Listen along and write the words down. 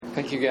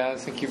Thank you,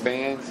 guys. Thank you,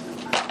 band.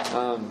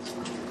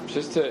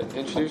 Just to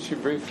introduce you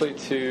briefly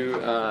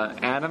to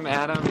Adam.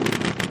 Adam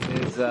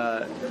is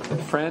a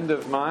friend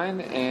of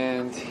mine,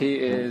 and he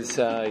is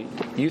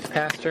youth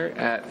pastor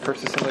at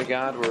First Assembly of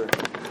God, where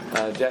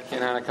Jackie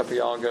and I and a couple of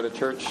y'all go to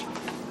church.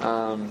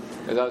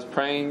 As I was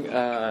praying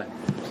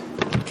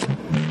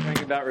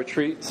about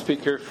retreat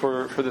speaker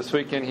for this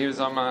weekend, he was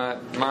on my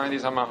mind,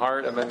 he's on my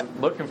heart. I've been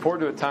looking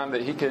forward to a time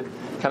that he could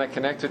kind of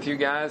connect with you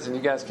guys and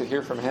you guys could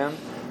hear from him,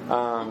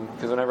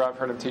 because whenever I've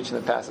heard him teach in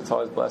the past, it's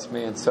always blessed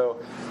me. And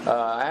so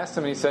I asked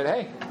him, and he said,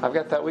 hey, I've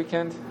got that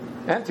weekend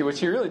empty, which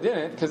he really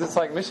didn't, because it's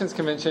like missions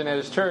convention at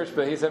his church,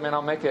 but he said, man,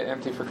 I'll make it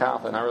empty for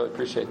Kyle, and I really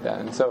appreciate that.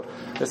 And so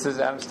this is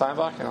Adam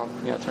Steinbach, and I'll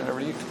turn it over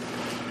to you.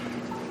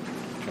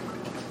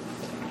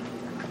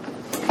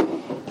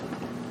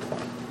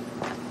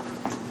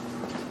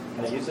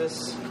 Can I use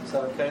this? Is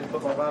that okay to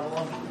put my Bible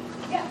on?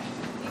 Yeah.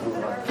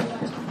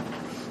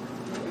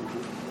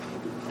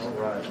 All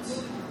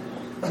right.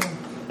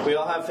 We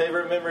all have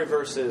favorite memory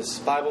verses,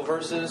 Bible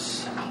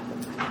verses.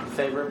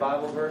 Favorite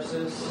Bible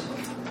verses.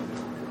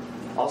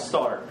 I'll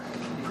start.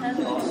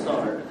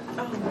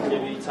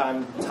 Give you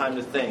time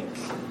to think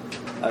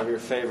of your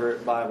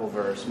favorite Bible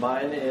verse.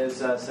 Mine is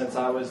since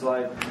I was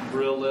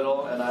real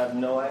little, and I have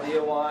no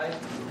idea why.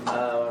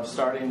 I'm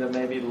starting to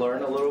maybe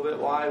learn a little bit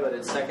why, but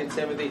it's 2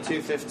 Timothy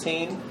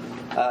 2:15.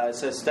 It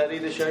says, "Study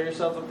to show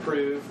yourself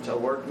approved, a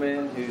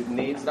workman who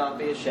needs not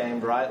be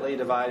ashamed, rightly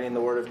dividing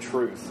the word of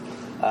truth."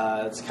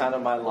 It's kind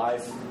of my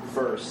life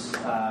verse.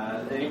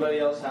 Anybody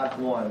else have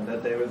one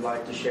that they would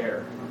like to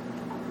share,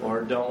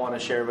 or don't want to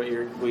share, but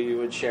you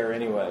would share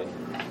anyway?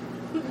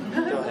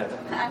 Go ahead.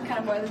 I'm kind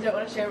of more than don't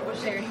want to share what we're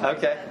sharing.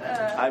 Okay.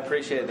 I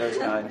appreciate those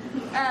kind.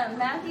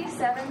 Matthew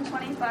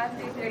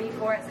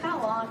 7:25-34. It's kind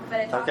of long, but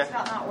it talks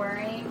about not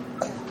worrying.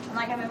 And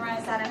I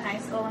memorized that in high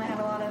school when I had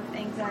a lot of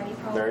anxiety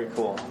problems. Very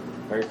cool.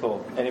 Very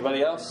cool.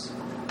 Anybody else?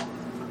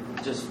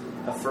 Just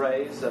a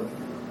phrase, a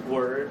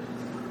word,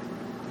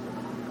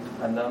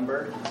 a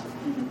number?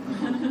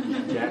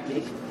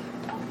 Jackie?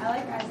 I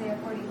like Isaiah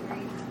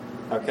 43.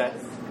 Okay.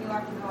 You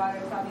walk through the water,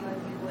 it's probably like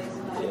you voice.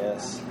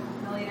 Yes.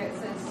 And later it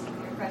says,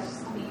 "You're precious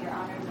to me, you're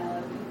honored, and I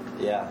love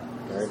you." Yeah.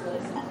 It's really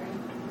simpering.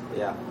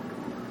 Yeah.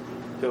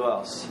 Who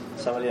else?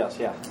 Somebody else,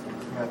 yeah.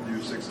 Matthew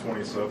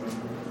 6:27.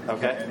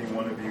 Okay. Can any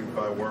one of you,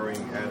 by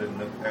worrying, add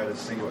a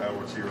single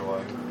hour to your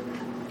life?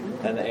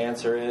 And the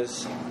answer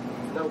is?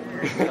 Nope.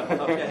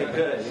 Okay,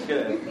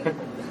 good.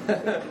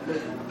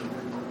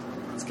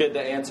 It's good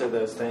to answer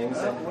those things.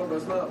 Well,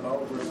 it's not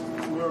about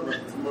it's more of a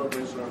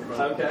motivation I'm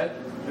trying. Okay.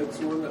 It's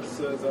one that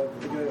says, I'm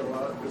forgetting a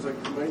lot. It's like,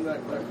 it may not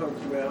come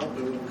to now,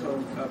 but it will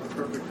come at the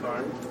perfect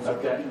time. So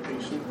Okay. Be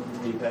patient.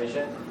 Be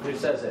patient. Who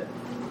says it?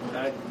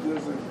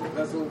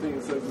 That's the only thing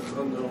it says. It's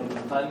unknown.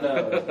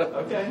 Unknown.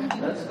 Okay,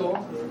 that's cool.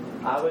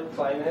 I would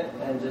claim it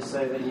and just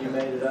say that you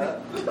made it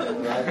up.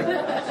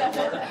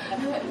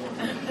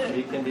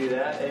 You can do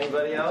that.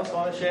 Anybody else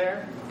want to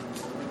share?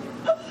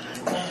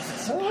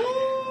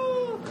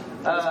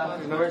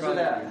 Where's it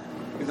at?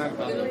 He's not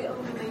about it.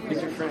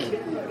 He's your friend.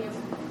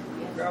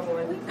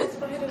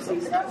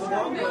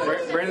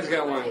 Brandon's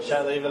got one. Should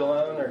I leave it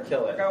alone or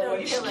kill it? No, kill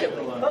it. It's a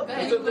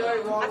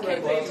very long Well, can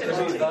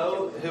we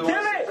vote? Who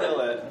wants to kill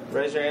it?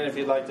 Raise your hand if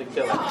you'd like to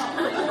kill it.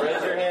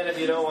 Raise your hand if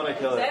you don't want to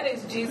kill That it.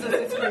 is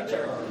Jesus'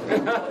 creature.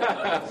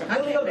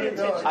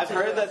 I've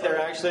heard that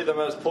they're actually the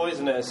most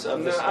poisonous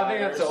of the No, I think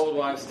that's an spiders. old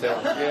wives' tale.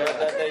 Yeah.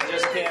 That they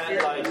just can't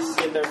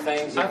get their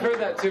fangs in. I've heard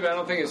that too, but I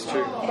don't think it's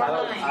true. I don't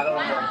know.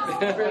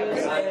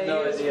 I have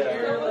no idea.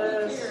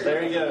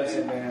 There he goes.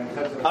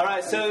 All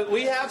right, so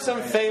we have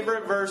some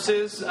favorite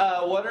verses.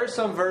 What are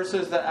some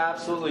verses that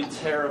absolutely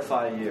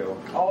terrify you?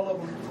 All of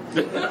them.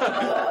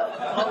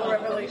 All the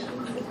Revelation.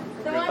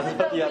 The one with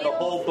the Yeah, the wheels.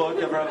 whole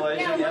book of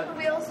Revelation. Yeah, Yeah. with the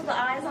wheels with the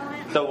eyes on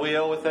it. The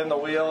wheel within the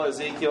wheel,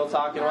 Ezekiel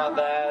talking about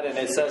that, and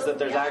it says that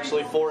there's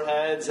actually 4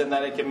 heads and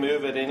that it can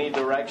move at any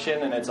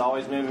direction and it's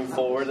always moving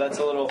forward. That's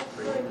a little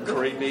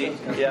creepy.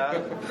 Yeah.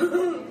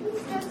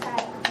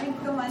 I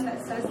think the one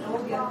that says that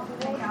we'll give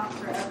an account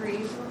for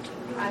every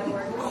idle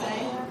word we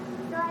say,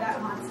 that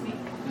haunts me.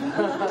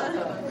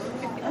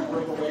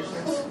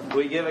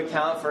 We give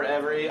account for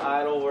every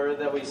idle word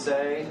that we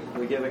say.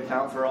 We give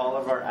account for all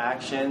of our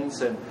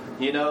actions. And,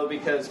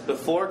 because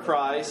before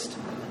Christ,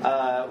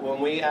 when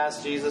we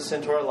ask Jesus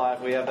into our life,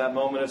 we have that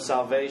moment of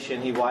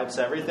salvation. He wipes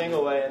everything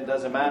away and it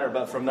doesn't matter.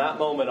 But from that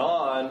moment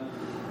on,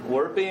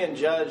 we're being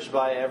judged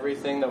by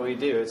everything that we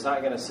do. It's not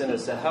going to send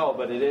us to hell,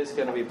 but it is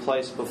going to be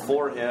placed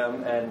before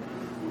Him and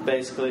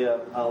basically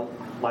a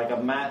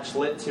match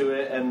lit to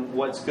it, and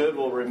what's good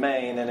will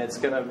remain. And it's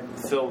going to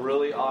feel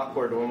really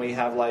awkward when we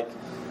have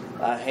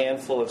a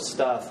handful of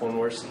stuff, when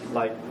we're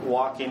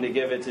walking to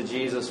give it to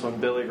Jesus, when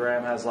Billy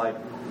Graham has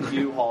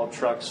U-Haul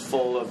trucks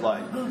full of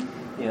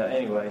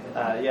anyway.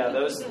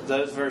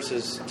 Those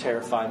verses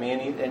terrify me.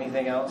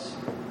 Anything else?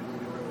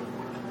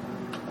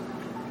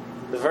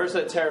 The verse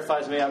that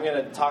terrifies me, I'm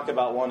going to talk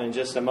about one in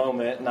just a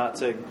moment, not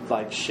to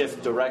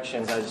shift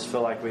directions. I just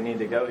feel like we need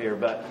to go here.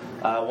 But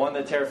one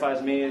that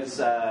terrifies me is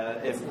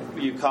if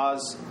you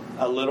cause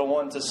a little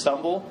one to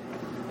stumble,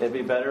 It'd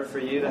be better for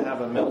you to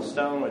have a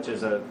millstone, which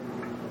is a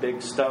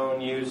big stone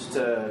used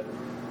to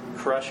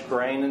crush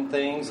grain and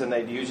things, and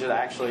they'd use it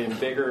actually in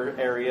bigger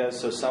areas,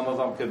 so some of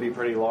them could be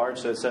pretty large.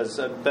 So it says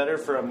better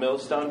for a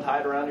millstone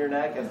tied around your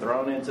neck and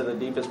thrown into the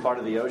deepest part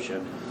of the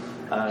ocean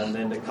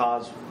than to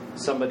cause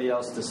somebody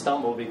else to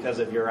stumble because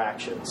of your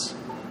actions.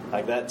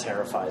 Like, that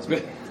terrifies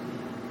me.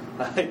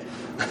 I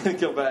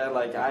think about it,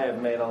 like, I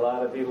have made a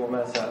lot of people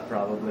mess up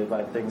probably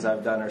by things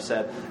I've done or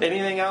said.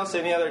 Anything else?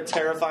 Any other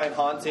terrifying,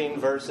 haunting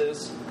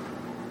verses?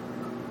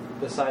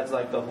 Besides,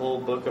 like, the whole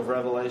book of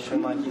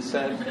Revelation, like you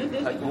said.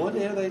 Like, what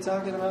are they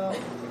talking about?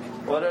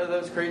 What are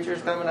those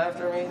creatures coming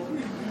after me?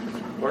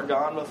 We're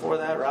gone before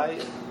that,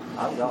 right?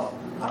 I'm gone.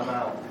 I'm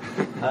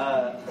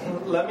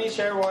out. Let me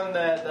share one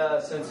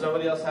that, since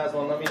nobody else has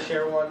one, let me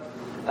share one.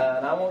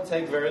 And I won't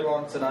take very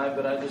long tonight,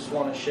 but I just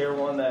want to share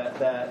one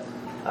that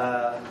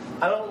I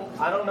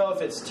don't know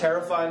if it's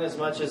terrifying as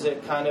much as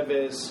it kind of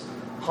is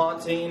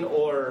haunting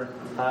or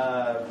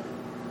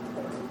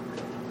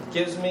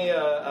gives me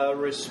a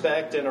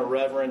respect and a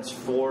reverence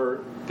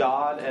for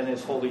God and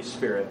His Holy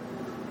Spirit.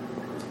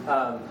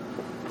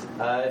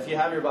 If you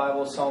have your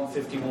Bible, Psalm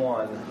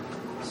 51.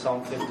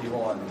 Psalm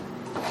 51.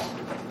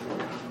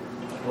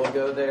 We'll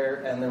go there,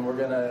 and then we're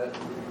going to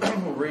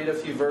read a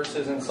few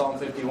verses in Psalm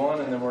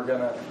 51, and then we're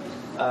going to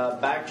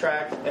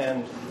backtrack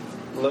and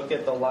look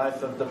at the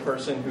life of the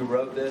person who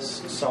wrote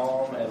this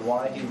psalm and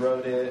why he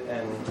wrote it,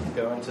 and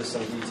go into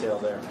some detail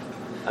there.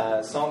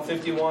 Psalm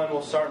 51,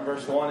 we'll start in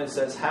verse 1. It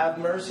says, "Have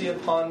mercy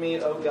upon me,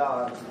 O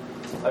God,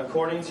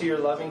 according to your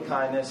loving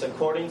kindness,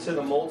 according to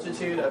the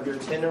multitude of your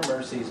tender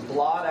mercies.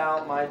 Blot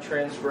out my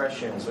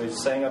transgressions." We've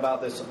sang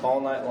about this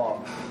all night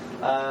long.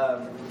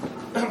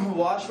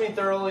 "Wash me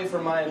thoroughly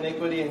from my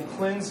iniquity and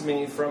cleanse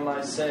me from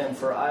my sin.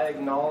 For I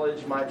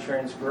acknowledge my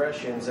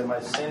transgressions, and my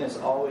sin is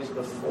always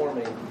before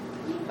me.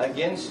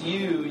 Against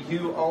you,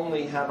 you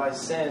only have I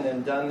sinned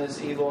and done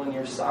this evil in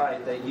your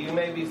sight, that you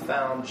may be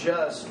found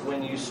just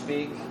when you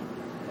speak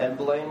and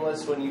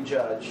blameless when you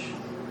judge.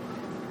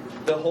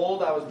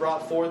 Behold, I was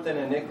brought forth in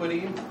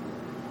iniquity,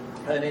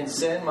 and in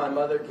sin my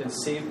mother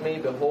conceived me.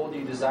 Behold,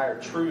 you desire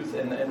truth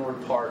in the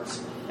inward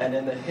parts, and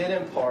in the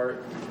hidden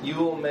part you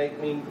will make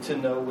me to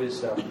know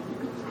wisdom.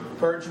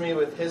 Purge me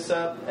with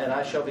hyssop, and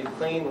I shall be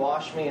clean.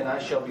 Wash me, and I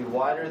shall be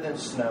whiter than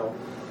snow.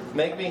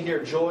 Make me hear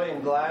joy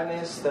and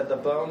gladness, that the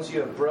bones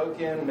you have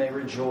broken may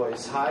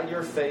rejoice. Hide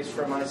your face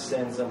from my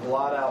sins and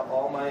blot out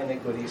all my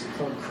iniquities.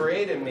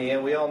 Create in me,"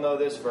 and we all know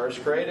this verse,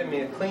 "create in me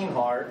a clean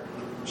heart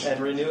and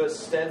renew a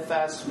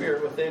steadfast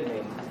spirit within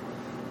me.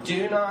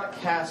 Do not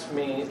cast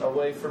me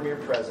away from your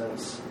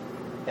presence,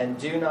 and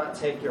do not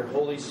take your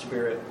Holy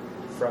Spirit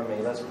from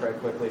me." Let's pray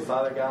quickly.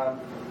 Father God,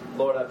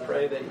 Lord, I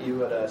pray that you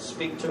would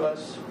speak to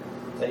us,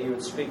 that you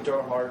would speak to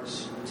our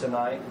hearts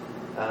tonight.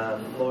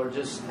 Lord,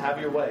 just have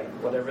your way.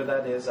 Whatever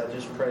that is, I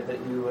just pray that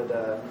you would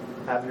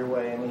have your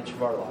way in each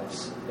of our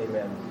lives.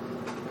 Amen.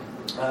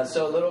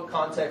 So a little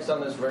context on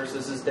this verse.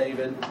 This is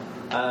David.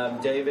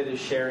 David is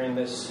sharing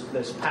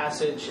this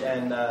passage,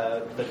 and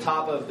the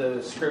top of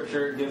the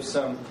scripture gives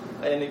some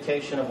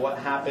indication of what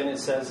happened. It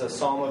says, a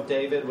Psalm of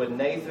David, when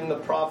Nathan the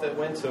prophet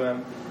went to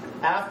him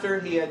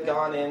after he had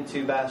gone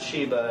into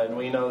Bathsheba, and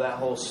we know that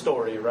whole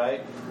story,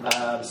 right?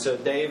 So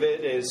David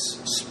is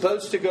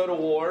supposed to go to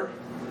war.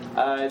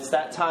 It's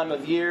that time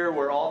of year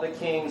where all the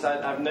kings,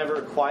 I've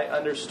never quite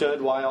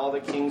understood why all the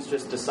kings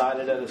just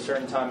decided at a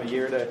certain time of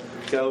year to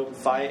go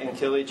fight and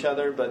kill each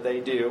other, but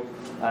they do.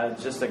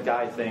 It's just a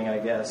guy thing, I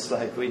guess.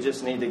 Like, we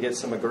just need to get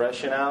some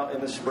aggression out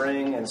in the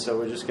spring, and so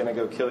we're just going to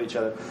go kill each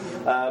other.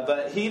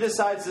 But he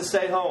decides to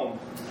stay home.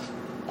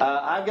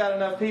 I've got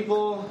enough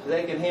people,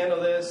 they can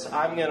handle this.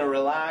 I'm going to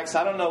relax.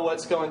 I don't know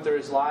what's going through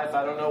his life.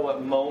 I don't know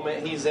what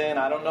moment he's in.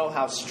 I don't know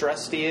how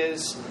stressed he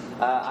is.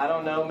 I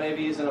don't know,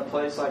 maybe he's in a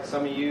place like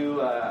some of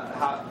you,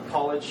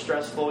 college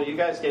stressful. You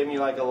guys gave me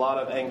like a lot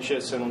of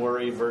anxious and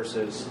worry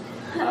verses.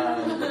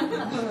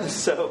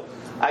 So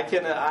I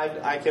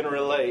can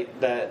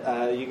relate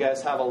that you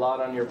guys have a lot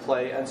on your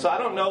plate. And so I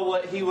don't know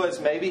what he was.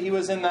 Maybe he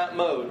was in that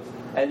mode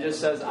and just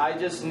says, I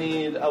just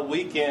need a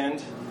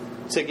weekend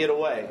to get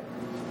away.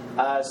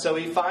 So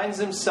he finds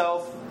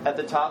himself at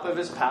the top of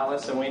his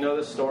palace, and we know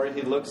the story.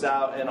 He looks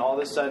out, and all of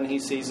a sudden he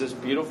sees this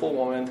beautiful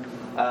woman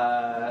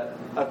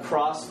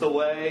across the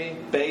way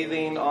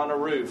bathing on a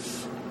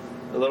roof.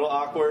 A little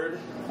awkward.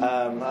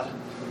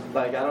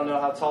 Like, I don't know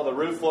how tall the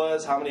roof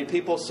was, how many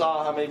people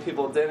saw, how many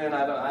people didn't.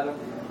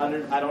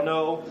 I don't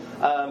know.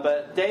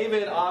 But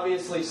David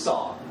obviously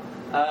saw.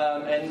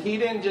 And he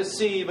didn't just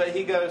see, but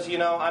he goes,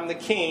 I'm the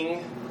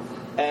king,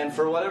 and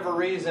for whatever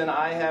reason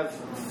I have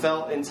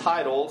felt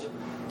entitled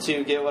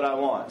to get what I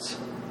want.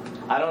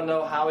 I don't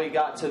know how he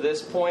got to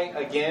this point,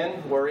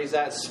 again, where he's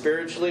at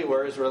spiritually,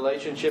 where his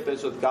relationship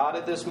is with God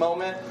at this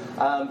moment.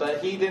 But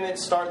he didn't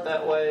start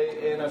that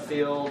way in a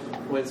field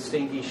with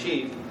stinky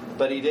sheep,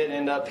 but he did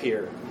end up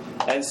here.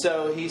 And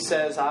so he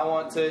says, I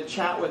want to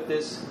chat with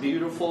this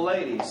beautiful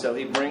lady. So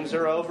he brings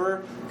her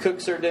over,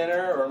 cooks her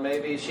dinner, or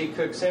maybe she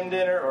cooks him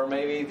dinner, or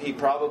maybe he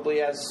probably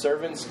has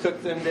servants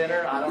cook them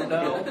dinner. I don't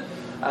know.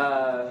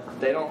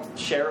 They don't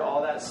share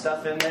all that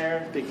stuff in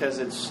there because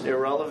it's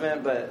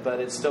irrelevant, but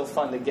it's still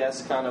fun to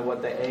guess kind of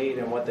what they ate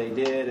and what they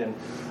did. And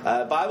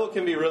Bible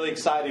can be really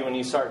exciting when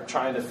you start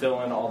trying to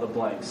fill in all the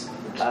blanks.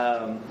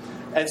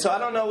 And so I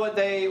don't know what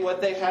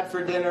they had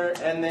for dinner,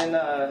 and then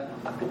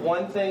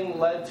one thing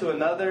led to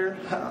another.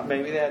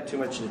 Maybe they had too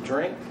much to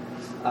drink.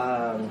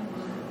 I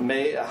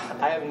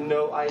have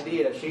no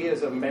idea. She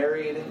is a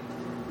married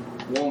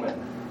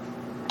woman,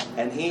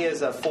 and he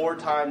is a 4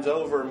 times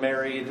over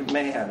married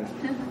man.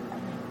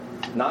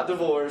 Not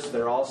divorced.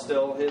 They're all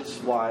still his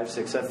wives,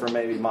 except for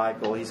maybe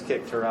Michael. He's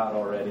kicked her out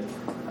already.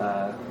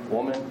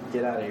 Woman,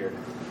 get out of here.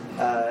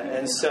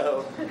 And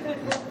so...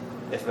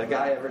 if a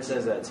guy ever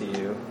says that to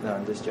you, no,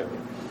 I'm just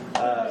joking.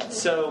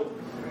 So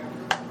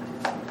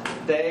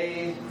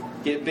they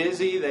get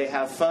busy, they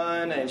have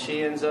fun, and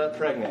she ends up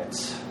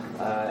pregnant.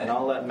 And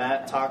I'll let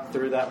Matt talk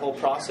through that whole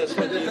process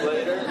with you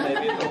later,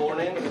 maybe in the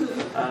morning.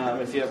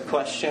 If you have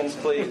questions,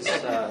 please.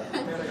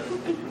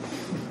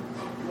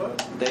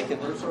 They can.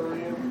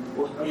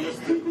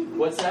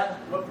 What's that?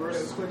 What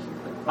verse?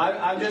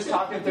 I'm just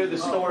talking through the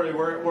story.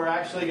 We're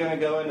actually going to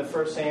go into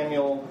 1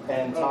 Samuel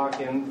and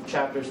talk in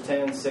chapters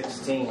 10,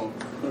 16.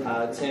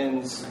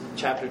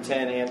 Chapter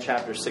 10 and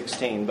chapter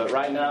 16. But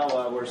right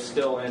now we're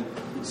still in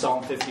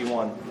Psalm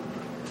 51.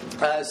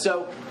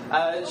 So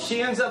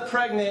she ends up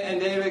pregnant,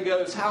 and David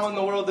goes, how in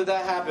the world did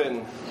that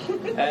happen?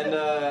 And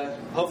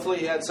hopefully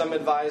he had some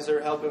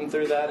advisor help him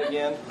through that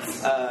again.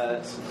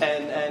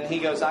 And he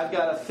goes, I've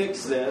got to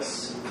fix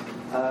this.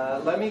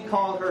 Let me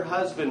call her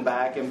husband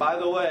back. And by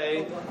the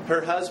way,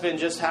 her husband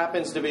just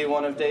happens to be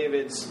one of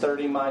David's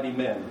 30 mighty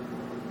men.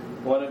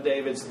 One of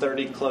David's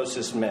 30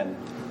 closest men.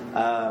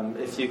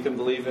 If you can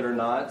believe it or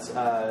not.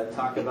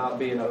 Talk about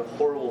being a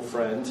horrible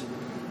friend.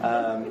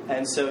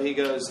 And so he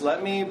goes,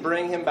 let me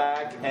bring him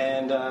back,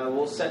 and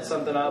we'll set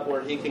something up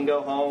where he can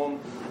go home.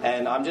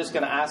 And I'm just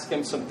going to ask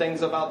him some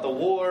things about the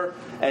war.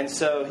 And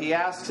so he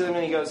asks him,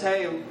 and he goes,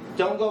 hey,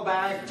 don't go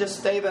back. Just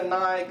stay the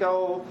night.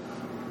 Go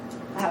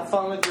have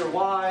fun with your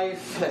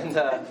wife,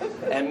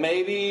 and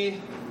maybe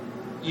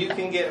you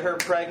can get her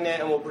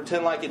pregnant, and we'll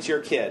pretend like it's your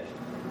kid.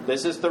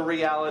 This is the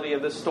reality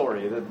of the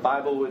story. The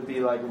Bible would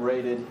be like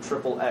rated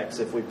XXX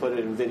if we put it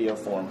in video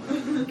form.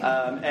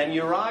 And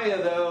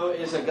Uriah, though,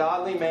 is a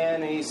godly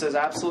man, and he says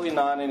absolutely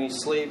not, and he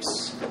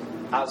sleeps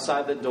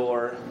outside the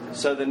door.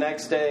 So the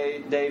next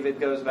day, David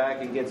goes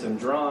back and gets him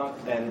drunk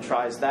and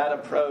tries that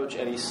approach,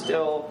 and he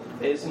still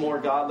is more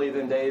godly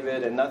than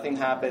David, and nothing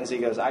happens. He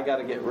goes, I got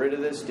to get rid of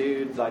this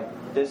dude.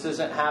 Like, this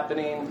isn't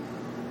happening.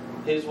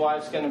 His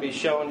wife's going to be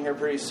showing here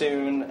pretty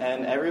soon,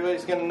 and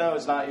everybody's going to know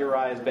it's not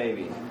Uriah's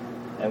baby.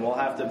 And we'll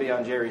have to be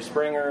on Jerry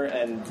Springer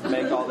and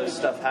make all this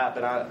stuff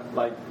happen.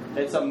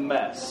 It's a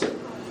mess.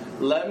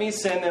 Let me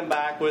send him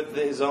back with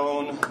his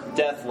own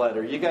death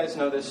letter. You guys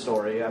know this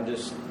story. I'm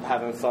just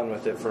having fun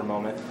with it for a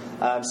moment.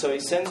 So he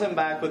sends him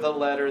back with a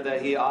letter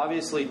that he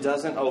obviously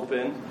doesn't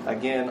open.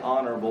 Again,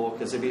 honorable,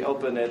 because if he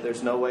opened it,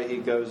 there's no way he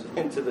goes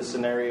into the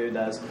scenario he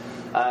does.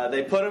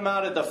 They put him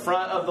out at the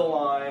front of the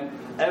line.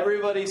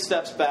 Everybody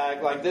steps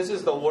back. Like, this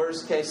is the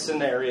worst case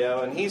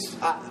scenario. And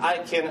I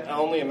can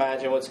only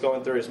imagine what's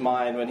going through his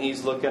mind when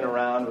he's looking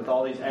around with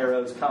all these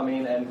arrows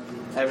coming and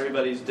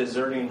everybody's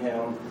deserting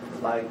him.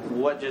 Like,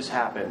 what just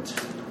happened?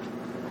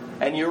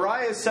 And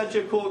Uriah is such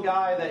a cool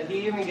guy that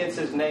he even gets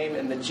his name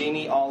in the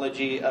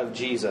genealogy of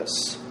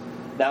Jesus.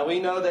 Now, we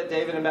know that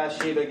David and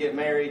Bathsheba get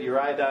married,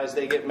 Uriah dies,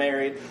 they get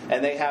married,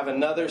 and they have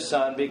another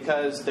son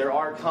because there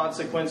are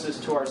consequences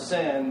to our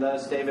sin.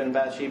 Thus, David and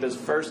Bathsheba's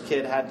first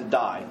kid had to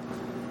die.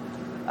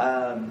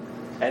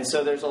 And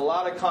so there's a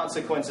lot of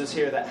consequences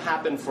here that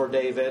happen for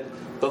David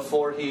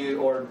before he,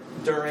 or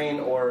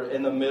during, or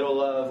in the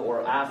middle of,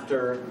 or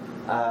after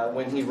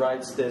when he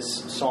writes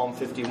this Psalm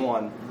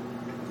 51.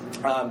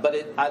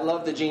 I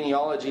love the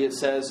genealogy. It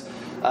says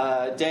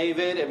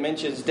David, it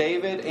mentions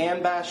David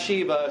and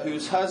Bathsheba,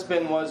 whose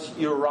husband was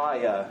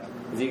Uriah.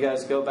 If you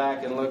guys go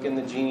back and look in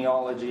the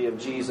genealogy of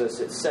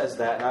Jesus, it says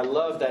that. And I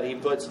love that he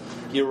puts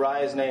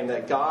Uriah's name,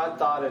 that God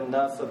thought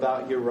enough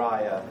about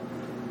Uriah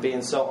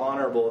being so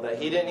honorable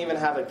that he didn't even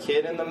have a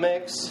kid in the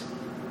mix,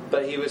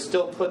 but he was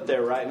still put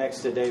there right next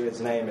to David's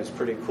name. Is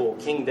pretty cool.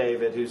 King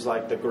David, who's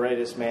like the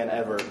greatest man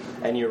ever,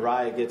 and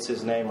Uriah gets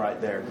his name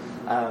right there.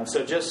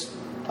 So just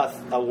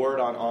a word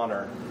on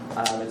honor.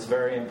 It's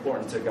very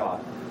important to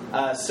God.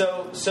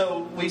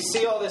 So we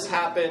see all this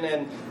happen,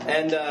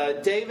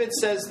 and David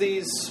says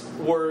these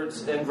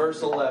words in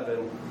verse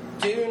 11.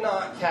 Do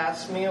not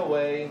cast me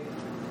away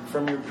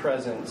from your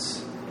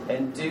presence,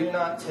 and do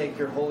not take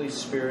your Holy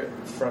Spirit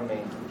from me.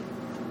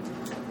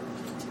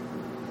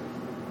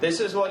 This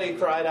is what he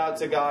cried out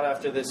to God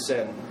after this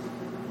sin.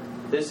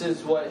 This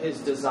is what his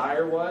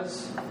desire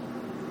was.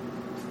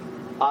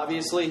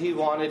 Obviously, he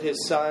wanted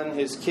his son,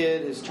 his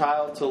kid, his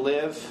child to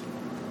live.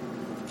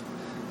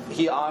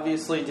 He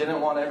obviously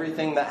didn't want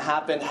everything that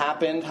happened.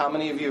 How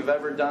many of you have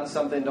ever done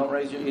something? You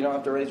don't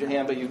have to raise your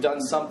hand, but you've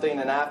done something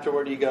and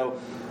afterward you go,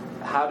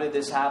 how did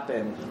this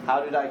happen?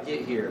 How did I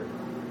get here?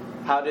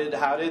 How did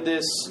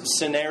this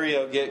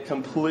scenario get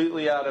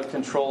completely out of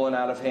control and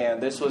out of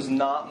hand? This was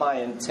not my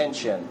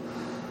intention.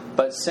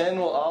 But sin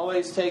will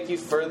always take you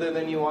further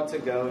than you want to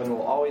go and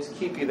will always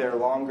keep you there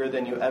longer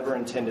than you ever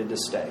intended to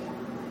stay.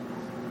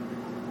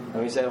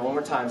 Let me say it one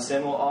more time.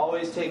 Sin will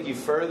always take you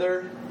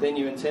further than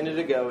you intended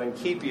to go and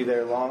keep you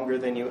there longer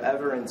than you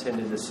ever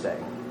intended to stay.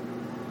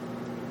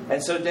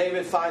 And so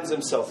David finds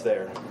himself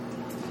there.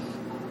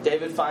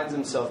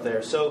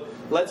 So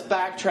let's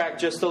backtrack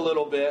just a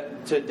little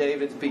bit to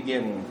David's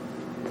beginning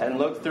and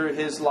look through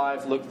his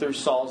life, look through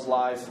Saul's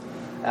life,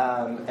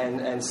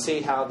 and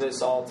see how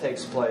this all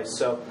takes place.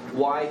 So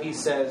why he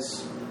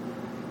says,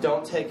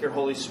 don't take your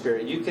Holy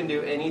Spirit. You can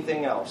do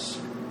anything else.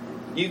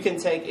 You can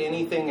take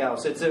anything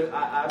else.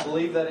 I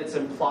believe that it's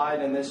implied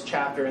in this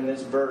chapter, in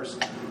this verse,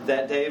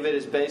 that David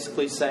is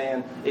basically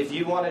saying, if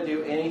you want to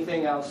do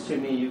anything else to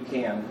me, you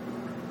can.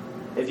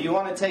 If you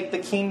want to take the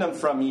kingdom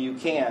from me, you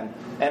can.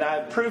 And I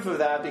have proof of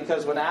that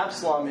because when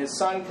Absalom, his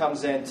son,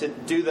 comes in to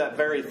do that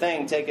very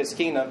thing, take his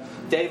kingdom,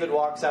 David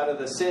walks out of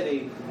the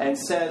city and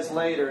says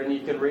later, and you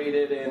can read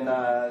it in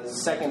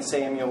 2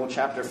 Samuel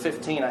chapter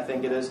 15, I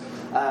think it is,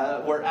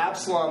 where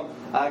Absalom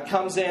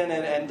comes in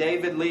and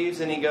David leaves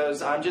and he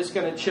goes, I'm just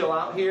going to chill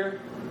out here.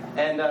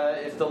 And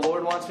if the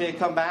Lord wants me to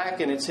come back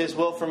and it's His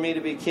will for me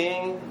to be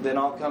king, then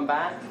I'll come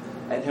back.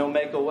 And He'll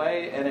make a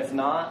way, and if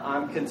not,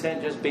 I'm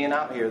content just being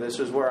out here. This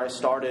is where I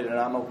started, and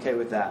I'm okay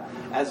with that.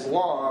 As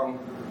long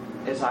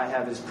as I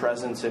have His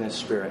presence and His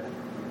Spirit.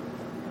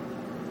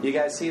 You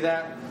guys see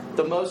that?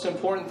 The most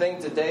important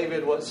thing to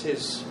David was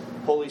His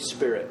Holy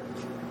Spirit.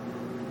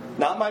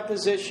 Not my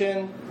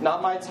position,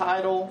 not my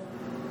title,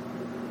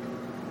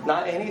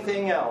 not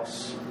anything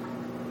else.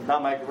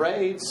 Not my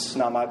grades,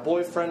 not my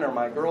boyfriend or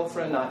my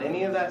girlfriend, not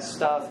any of that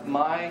stuff.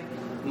 My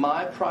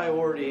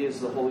priority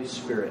is the Holy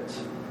Spirit.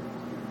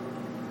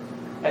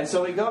 And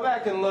so we go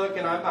back and look,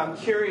 and I'm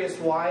curious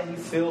why he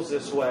feels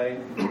this way,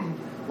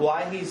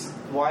 why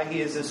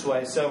he is this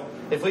way. So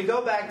if we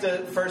go back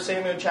to 1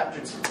 Samuel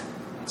chapter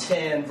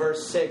 10,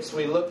 verse 6,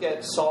 we look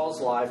at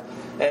Saul's life.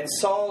 And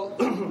Saul,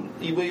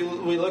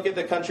 we look at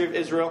the country of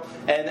Israel,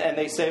 and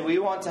they say, we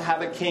want to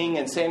have a king.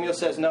 And Samuel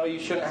says, no, you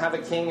shouldn't have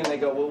a king. And they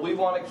go, well, we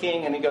want a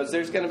king. And he goes,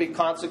 there's going to be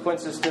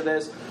consequences to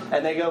this.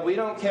 And they go, we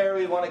don't care.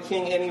 We want a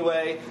king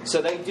anyway.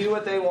 So they do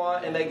what they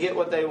want, and they get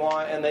what they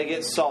want, and they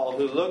get Saul,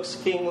 who looks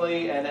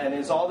kingly and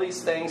is all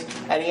these things.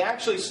 And he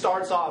actually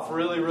starts off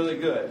really, really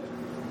good.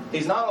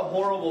 He's not a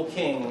horrible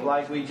king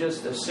like we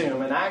just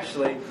assume. And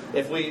actually,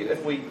 if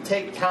we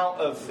take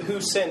count of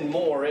who sinned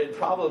more, it'd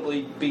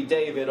probably be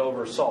David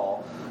over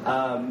Saul.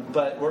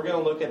 But we're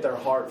going to look at their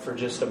heart for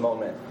just a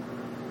moment.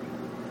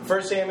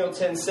 1 Samuel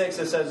 10:6,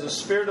 it says, the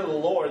Spirit of the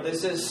Lord,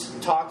 this is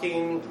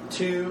talking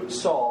to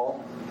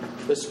Saul,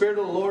 the Spirit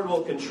of the Lord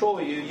will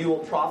control you. You will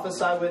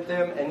prophesy with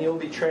them, and you'll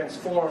be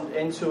transformed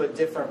into a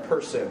different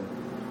person.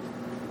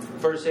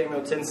 1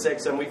 Samuel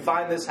 10:6, and we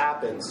find this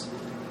happens.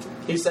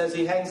 He says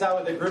he hangs out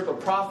with a group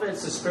of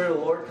prophets. The Spirit of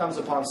the Lord comes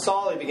upon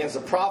Saul. He begins to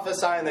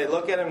prophesy, and they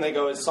look at him and they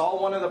go, is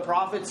Saul one of the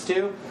prophets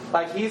too?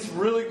 Like, he's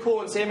really cool.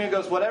 And Samuel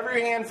goes, whatever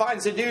your hand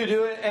finds to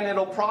do it, and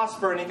it'll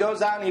prosper. And he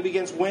goes out and he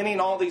begins winning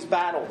all these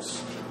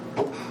battles.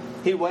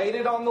 He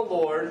waited on the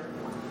Lord.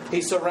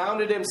 He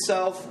surrounded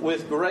himself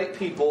with great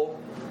people.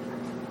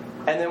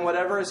 And then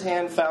whatever his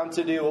hand found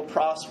to do will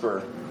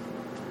prosper.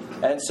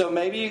 And so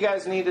maybe you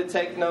guys need to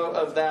take note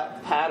of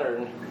that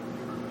pattern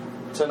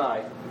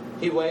tonight.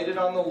 He waited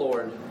on the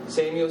Lord.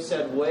 Samuel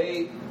said,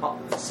 wait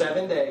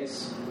 7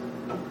 days.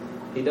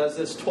 He does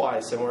this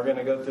twice, and we're going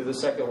to go through the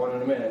second one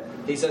in a minute.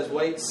 He says,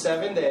 wait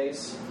 7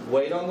 days.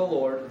 Wait on the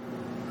Lord.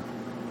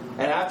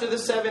 And after the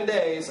 7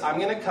 days, I'm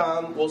going to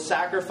come. We'll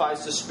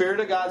sacrifice. The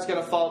Spirit of God's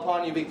going to fall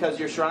upon you because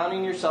you're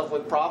surrounding yourself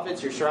with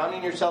prophets. You're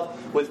surrounding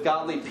yourself with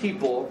godly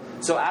people.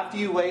 So after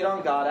you wait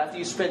on God, after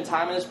you spend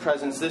time in His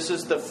presence, this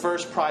is the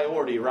first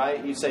priority,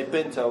 right? You say,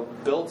 bento,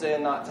 built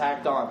in, not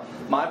tacked on.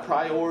 My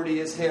priority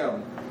is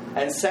Him.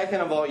 And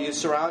second of all, you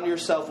surround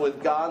yourself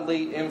with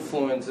godly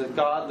influence, with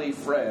godly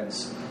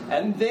friends.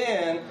 And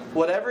then,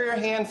 whatever your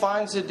hand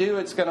finds to do,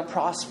 it's going to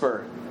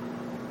prosper.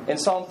 In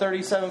Psalm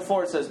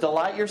 37:4, it says,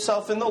 delight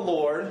yourself in the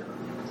Lord,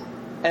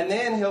 and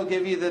then He'll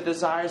give you the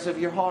desires of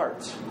your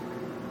heart.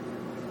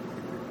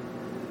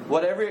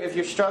 Whatever, if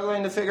you're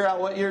struggling to figure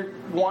out what you're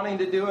wanting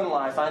to do in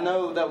life, I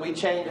know that we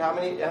change. How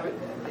many have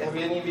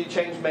any of you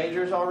changed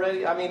majors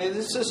already? I mean,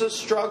 this is a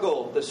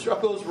struggle. The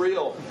struggle is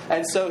real.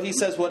 And so he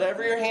says,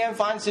 whatever your hand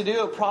finds to do,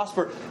 it'll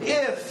prosper.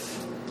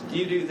 If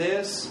you do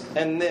this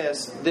and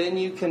this, then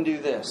you can do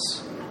this.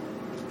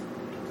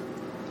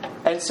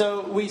 And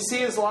so we see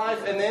his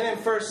life, and then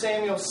in 1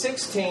 Samuel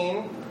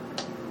 16,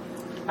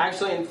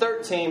 actually in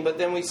 13, but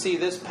then we see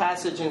this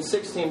passage in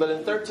 16, but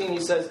in 13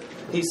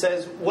 he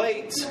says,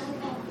 wait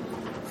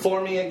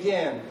for me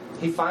again.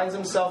 He finds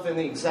himself in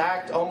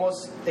the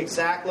almost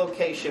exact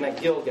location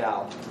at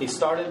Gilgal. He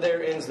started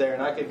there, ends there,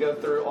 and I could go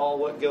through all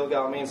what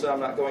Gilgal means, but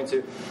I'm not going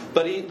to.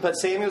 But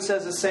Samuel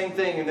says the same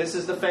thing, and this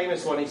is the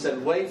famous one. He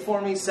said, wait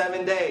for me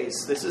 7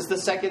 days. This is the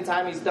second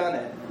time he's done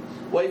it.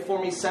 Wait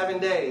for me 7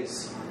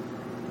 days.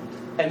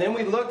 And then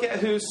we look at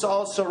who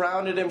Saul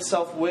surrounded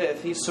himself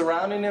with. He's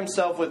surrounding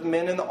himself with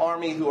men in the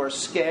army who are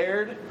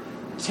scared,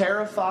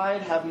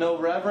 terrified, have no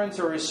reverence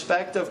or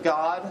respect of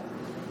God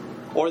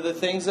or the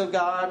things of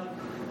God.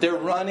 They're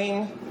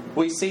running.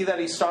 We see that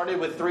he started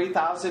with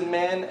 3,000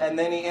 men and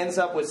then he ends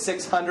up with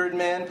 600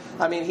 men.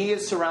 I mean, he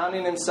is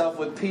surrounding himself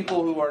with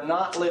people who are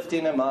not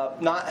lifting him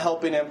up, not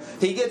helping him.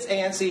 He gets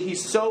antsy.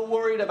 He's so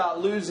worried about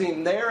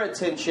losing their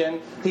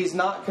attention. He's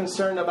not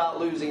concerned about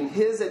losing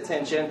his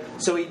attention.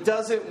 So he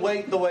doesn't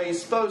wait the way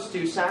he's supposed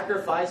to,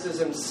 sacrifices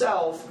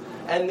himself.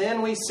 And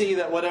then we see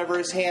that whatever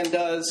his hand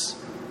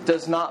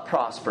does not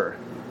prosper.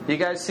 You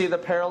guys see the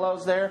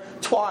parallels there?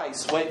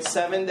 Twice. Wait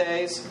 7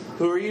 days.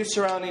 Who are you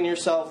surrounding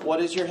yourself?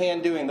 What is your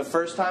hand doing? The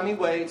first time he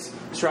waits,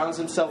 surrounds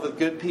himself with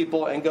good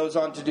people and goes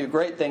on to do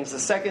great things. The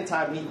second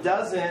time he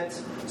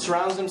doesn't,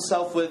 surrounds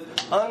himself with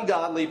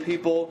ungodly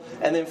people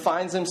and then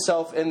finds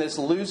himself in this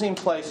losing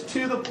place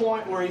to the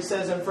point where he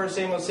says in 1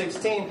 Samuel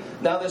 16,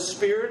 now the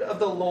Spirit of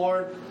the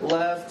Lord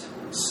left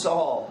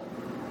Saul.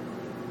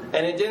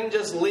 And it didn't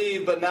just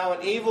leave, but now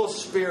an evil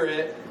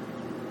spirit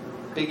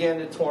began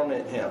to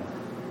torment him.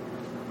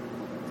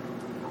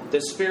 The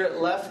Spirit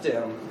left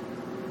him.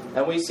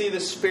 And we see the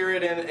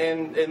Spirit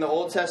in the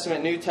Old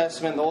Testament, New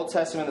Testament. In the Old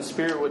Testament, the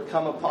Spirit would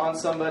come upon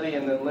somebody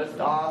and then lift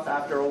off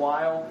after a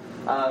while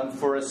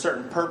for a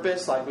certain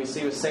purpose. Like we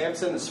see with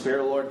Samson, the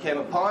Spirit of the Lord came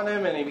upon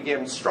him and he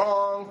became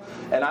strong.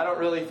 And I don't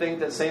really think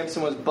that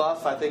Samson was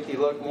buff. I think he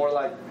looked more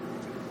like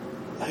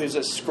who's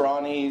a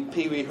scrawny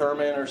Pee Wee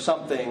Herman or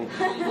something.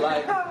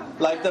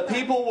 Like the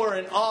people were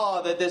in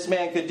awe that this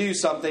man could do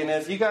something. And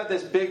if you got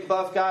this big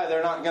buff guy,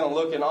 they're not going to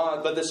look in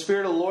awe. But the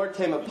Spirit of the Lord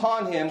came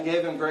upon him,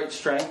 gave him great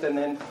strength, and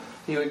then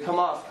he would come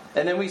off.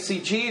 And then we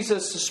see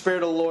Jesus, the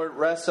Spirit of the Lord,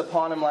 rests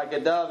upon him like a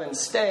dove and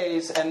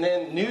stays. And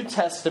then New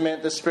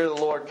Testament, the Spirit of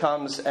the Lord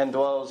comes and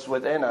dwells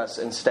within us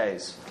and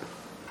stays.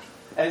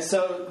 And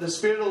so the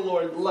Spirit of the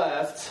Lord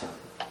left.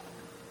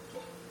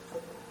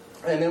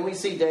 And then we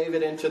see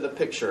David enter the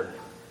picture.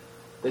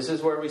 This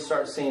is where we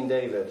start seeing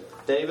David.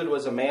 David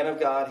was a man of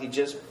God. He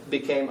just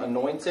became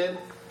anointed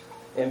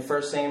in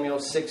 1 Samuel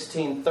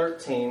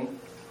 16:13.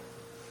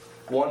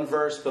 One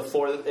verse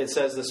before it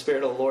says the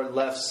Spirit of the Lord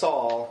left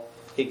Saul,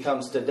 he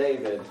comes to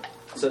David.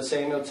 So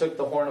Samuel took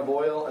the horn of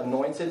oil,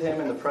 anointed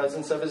him in the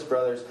presence of his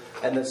brothers,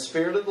 and the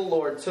Spirit of the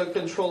Lord took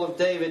control of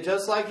David,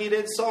 just like he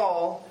did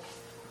Saul,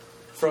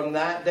 from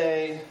that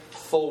day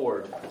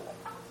forward.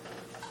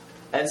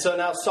 And so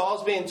now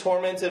Saul's being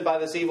tormented by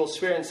this evil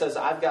spirit and says,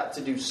 I've got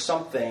to do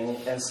something.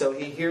 And so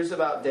he hears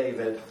about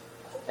David.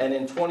 And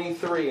in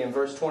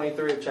verse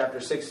 23 of chapter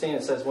 16,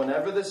 it says,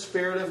 whenever the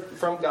Spirit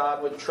from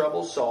God would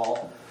trouble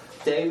Saul,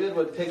 David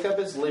would pick up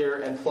his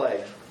lyre and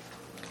play.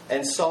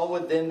 And Saul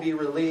would then be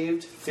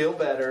relieved, feel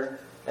better,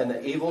 and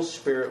the evil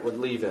spirit would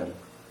leave him.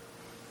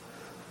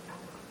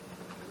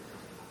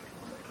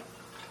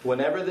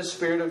 Whenever the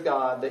Spirit of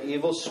God, the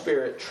evil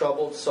spirit,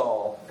 troubled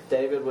Saul,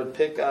 David would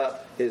pick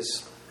up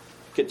his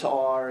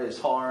guitar, his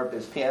harp,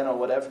 his piano,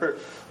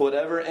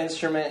 whatever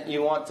instrument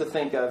you want to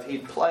think of,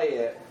 he'd play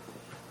it.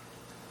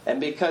 And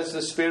because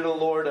the Spirit of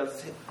the Lord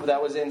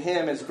that was in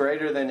him is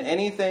greater than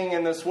anything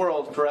in this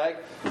world,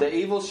 correct? The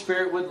evil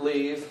spirit would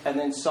leave, and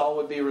then Saul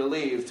would be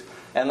relieved.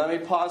 And let me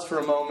pause for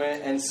a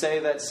moment and say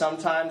that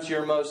sometimes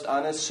your most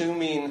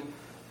unassuming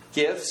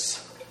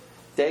gifts.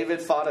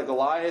 David fought a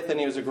Goliath and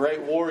he was a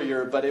great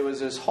warrior, but it was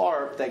his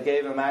harp that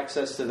gave him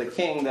access to the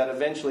king that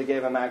eventually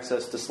gave him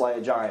access to slay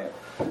a giant.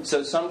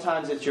 So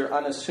sometimes it's your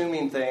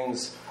unassuming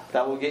things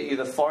that will get you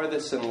the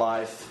farthest in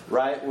life,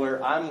 right?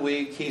 Where I'm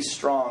weak, he's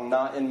strong,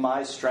 not in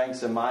my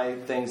strengths and my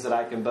things that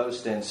I can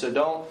boast in. So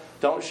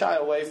don't shy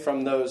away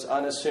from those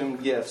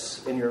unassumed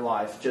gifts in your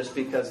life just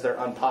because they're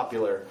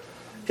unpopular.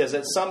 Because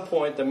at some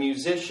point the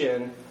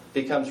musician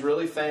becomes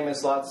really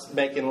famous,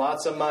 making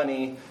lots of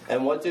money.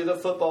 And what do the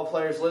football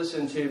players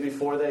listen to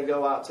before they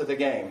go out to the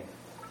game?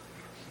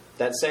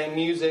 That same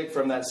music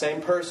from that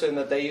same person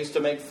that they used to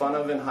make fun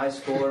of in high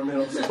school or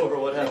middle school or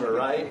whatever,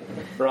 right?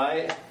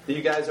 Right?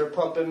 You guys are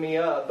pumping me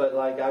up, but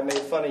like I made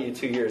fun of you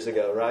 2 years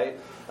ago, right?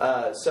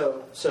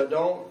 So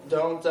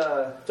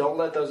don't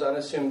let those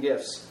unassumed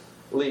gifts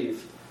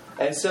leave.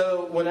 And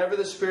so whenever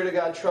the Spirit of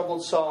God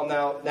troubled Saul,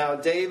 now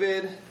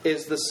David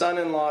is the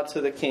son-in-law to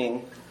the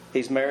king.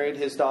 He's married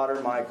his daughter,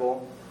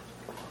 Michal.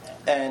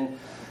 And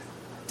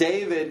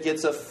David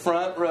gets a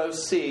front row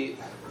seat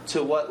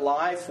to what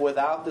life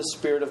without the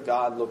Spirit of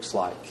God looks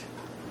like.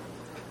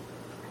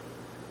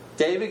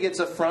 David gets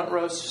a front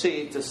row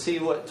seat to see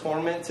what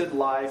tormented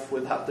life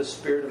without the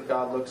Spirit of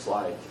God looks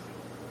like.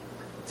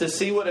 To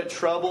see what a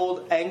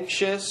troubled,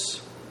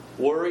 anxious,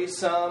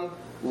 worrisome,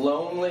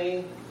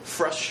 lonely,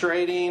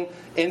 frustrating,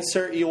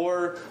 insert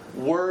your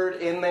word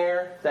in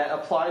there that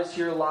applies to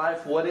your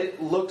life, what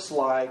it looks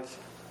like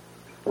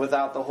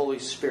without the Holy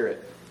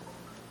Spirit.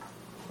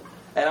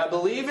 And I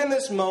believe in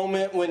this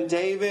moment when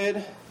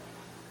David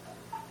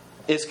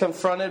is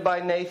confronted by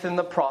Nathan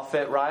the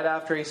prophet right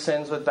after he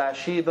sins with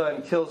Bathsheba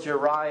and kills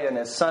Uriah and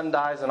his son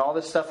dies and all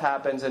this stuff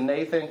happens and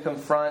Nathan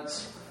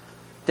confronts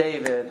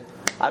David.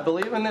 I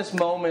believe in this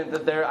moment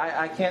that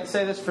I can't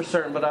say this for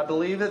certain, but I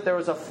believe that there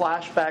was a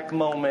flashback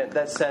moment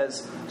that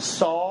says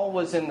Saul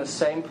was in the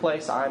same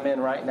place I'm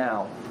in right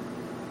now.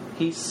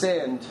 He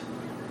sinned.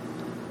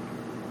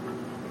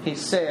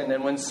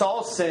 And when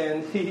Saul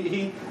sinned,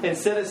 he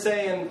instead of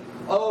saying,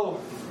 "Oh,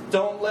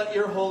 don't let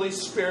your Holy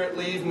Spirit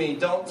leave me.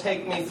 Don't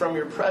take me from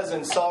your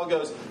presence," Saul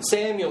goes,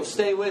 "Samuel,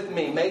 stay with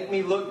me. Make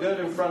me look good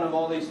in front of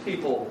all these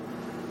people.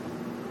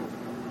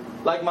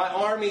 Like my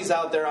army's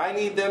out there. I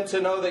need them to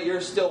know that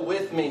you're still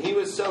with me." He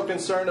was so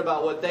concerned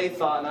about what they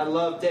thought. And I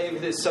love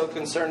David is so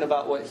concerned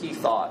about what he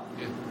thought.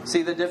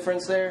 See the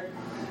difference there?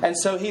 And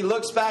so he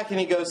looks back and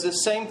he goes, "The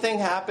same thing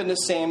happened to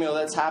Samuel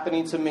that's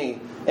happening to me.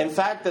 In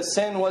fact, the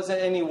sin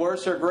wasn't any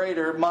worse or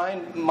greater.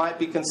 Mine might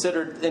be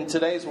considered in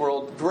today's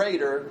world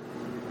greater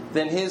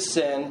than his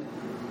sin.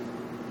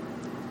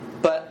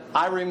 But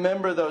I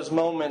remember those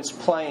moments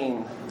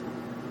playing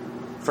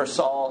for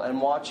Saul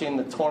and watching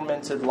the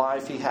tormented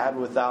life he had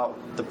without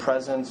the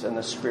presence and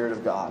the Spirit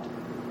of God."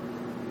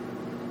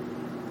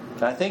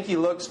 And I think he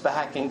looks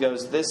back and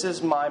goes, "This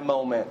is my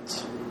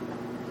moment."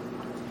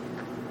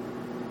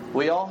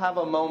 We all have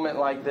a moment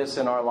like this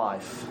in our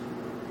life.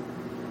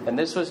 And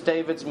this was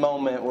David's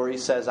moment where he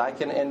says, I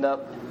can end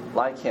up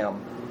like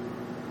him.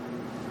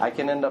 I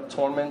can end up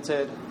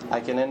tormented. I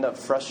can end up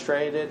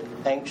frustrated,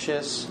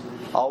 anxious,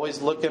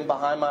 always looking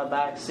behind my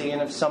back, seeing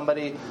if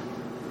somebody...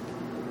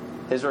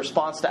 His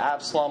response to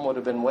Absalom would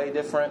have been way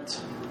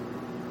different.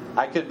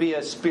 I could be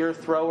a spear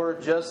thrower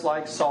just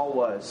like Saul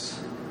was.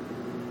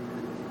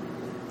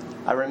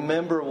 I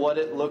remember what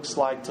it looks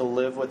like to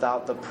live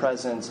without the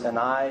presence, and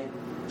I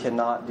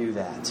cannot do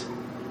that.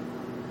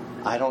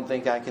 I don't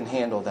think I can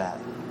handle that.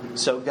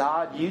 So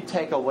God, you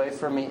take away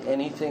from me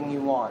anything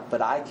you want,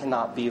 but I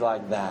cannot be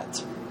like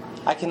that.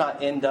 I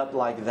cannot end up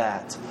like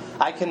that.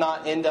 I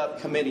cannot end up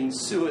committing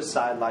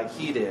suicide like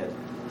he did.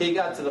 He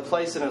got to the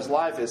place in his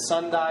life, his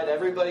son died,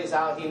 everybody's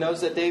out, he knows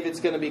that David's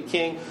going to be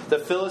king, the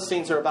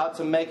Philistines are about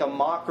to make a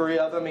mockery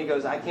of him, he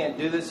goes, I can't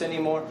do this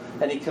anymore,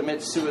 and he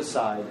commits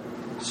suicide.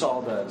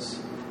 Saul does.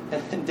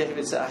 And then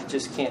David said, I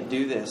just can't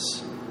do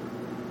this.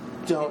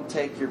 Don't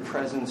take your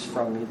presence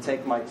from me.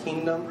 Take my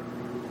kingdom,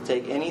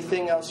 take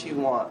anything else you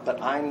want, but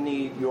I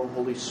need your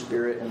Holy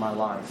Spirit in my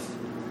life.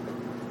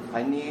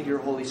 I need your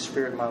Holy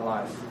Spirit in my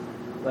life.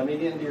 Let me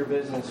get into your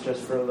business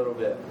just for a little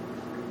bit.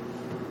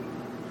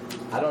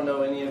 I don't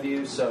know any of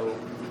you, so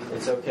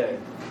it's okay.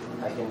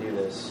 I can do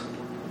this.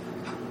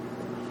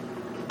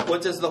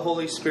 What does the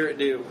Holy Spirit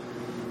do?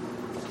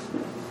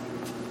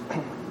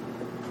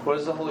 What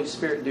does the Holy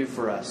Spirit do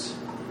for us?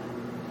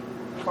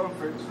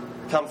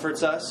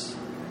 Comforts us.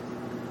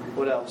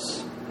 What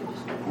else?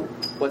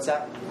 What's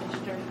that?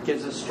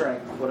 Gives us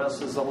strength. What else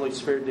does the Holy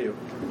Spirit do?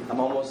 I'm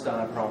almost done,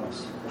 I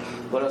promise.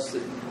 What else?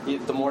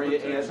 The more you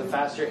answer, the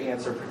faster you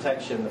answer.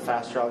 Protection, the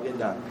faster I'll get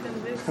done.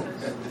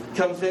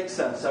 Convicts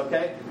us,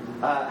 okay?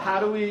 How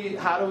do we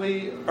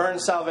earn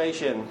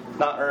salvation?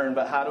 Not earn,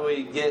 but how do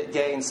we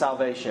gain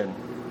salvation?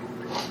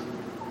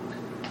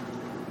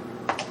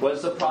 What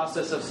is the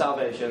process of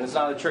salvation? It's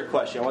not a trick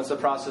question. What's the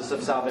process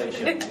of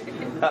salvation?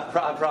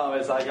 I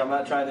promise, I'm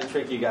not trying to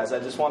trick you guys. I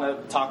just want to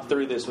talk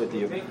through this with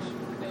you.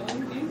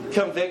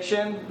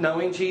 Conviction,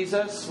 knowing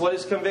Jesus. What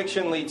does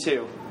conviction lead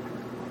to?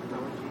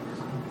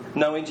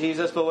 Knowing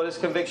Jesus, but what does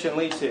conviction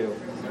lead to?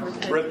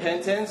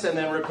 Repentance, and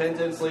then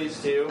repentance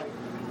leads to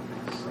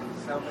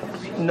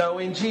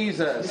knowing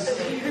Jesus.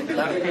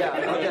 Okay.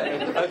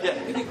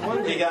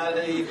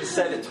 He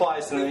said it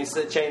twice, and then he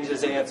changed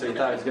his answer. He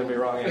thought he was going to be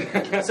wrong.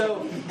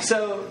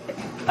 So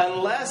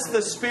unless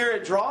the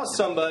Spirit draws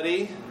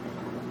somebody,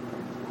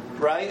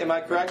 right? Am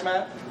I correct,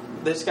 Matt?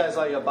 This guy's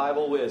like a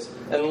Bible whiz.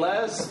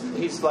 Unless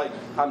he's like,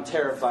 I'm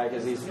terrified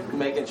because he's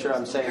making sure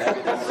I'm saying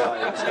everything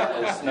right. He's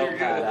got his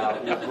notepad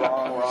out. You're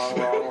wrong.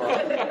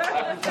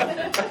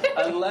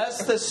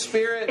 Unless the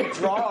Spirit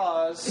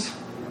draws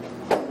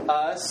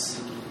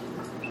us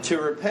to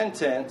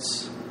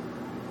repentance,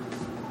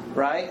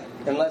 right?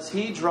 Unless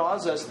He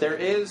draws us, there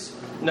is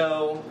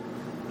no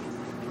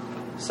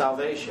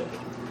salvation,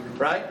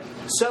 right?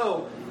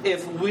 So,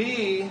 if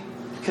we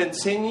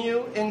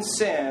continue in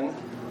sin,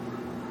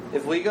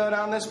 if we go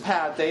down this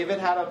path, David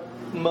had a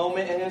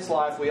moment in his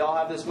life, we all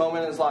have this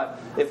moment in his life.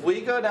 If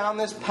we go down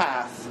this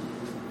path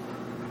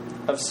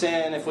of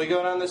sin, if we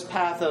go down this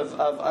path of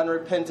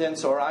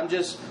unrepentance, or I'm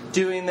just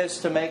doing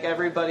this to make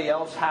everybody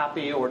else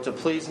happy, or to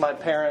please my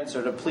parents,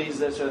 or to please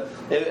this, or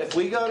if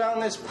we go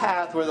down this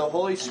path where the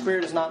Holy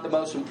Spirit is not the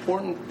most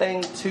important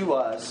thing to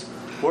us,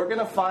 we're going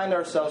to find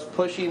ourselves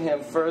pushing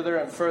Him further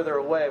and further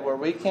away, where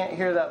we can't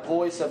hear that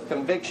voice of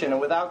conviction. And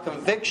without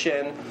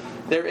conviction,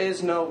 there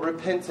is no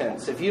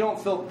repentance. If you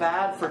don't feel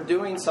bad for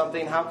doing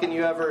something, how can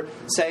you ever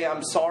say,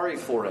 I'm sorry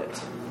for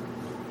it?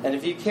 And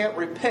if you can't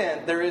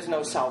repent, there is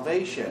no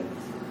salvation.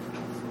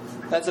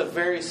 That's a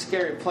very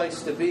scary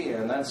place to be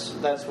in.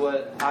 That's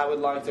what I would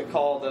like to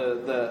call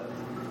the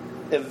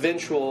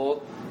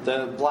eventual,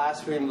 the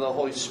blasphemy of the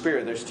Holy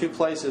Spirit. There's two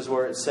places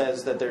where it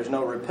says that there's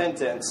no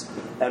repentance,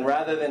 and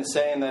rather than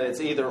saying that it's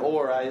either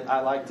or,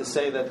 I like to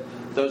say that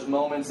those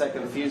moments that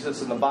confuse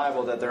us in the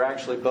Bible, that they're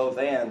actually both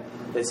and.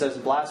 It says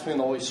blasphemy of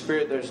the Holy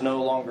Spirit, there's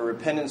no longer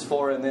repentance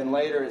for, and then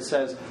later it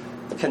says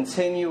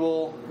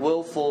continual,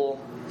 willful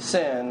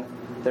sin,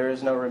 there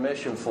is no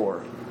remission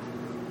for.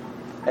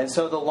 And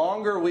so the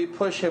longer we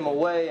push Him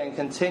away and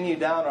continue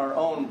down our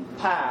own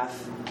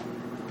path,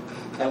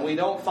 and we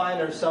don't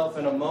find ourselves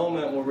in a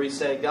moment where we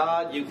say,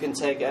 God, you can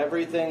take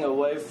everything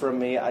away from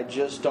me, I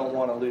just don't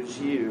want to lose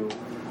you,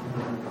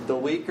 the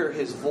weaker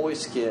His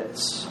voice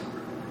gets.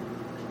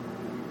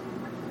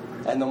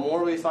 And the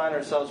more we find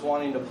ourselves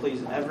wanting to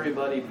please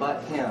everybody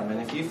but Him.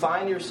 And if you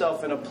find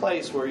yourself in a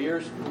place where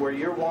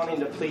you're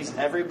wanting to please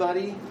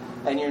everybody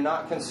and you're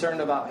not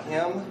concerned about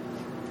Him,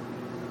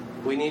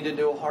 we need to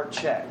do a heart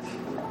check.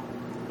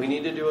 We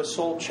need to do a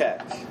soul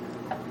check.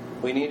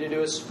 We need to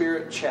do a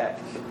spirit check.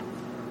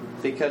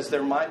 Because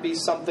there might be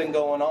something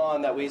going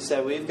on that we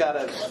say, we've got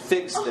to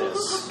fix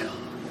this.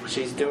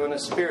 She's doing a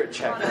spirit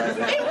check right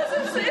now. It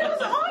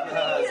was on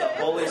me. The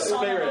Holy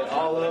Spirit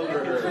all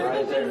over her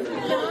right there.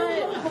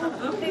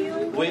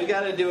 We've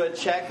got to do a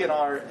check in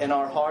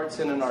our hearts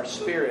and in our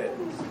spirit.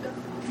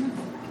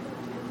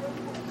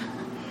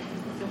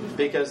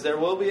 Because there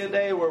will be a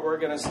day where we're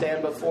going to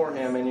stand before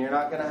Him and you're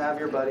not going to have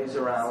your buddies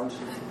around.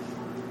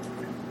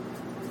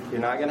 You're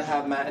not going to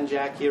have Matt and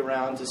Jackie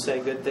around to say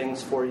good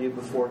things for you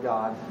before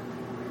God.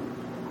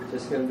 It's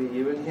just going to be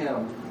you and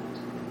Him.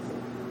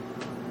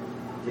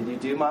 Did you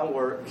do my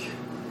work?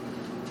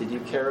 Did you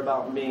care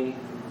about me?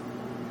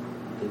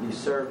 Did you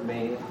serve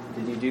me?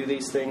 Did you do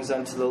these things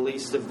unto the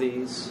least of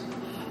these?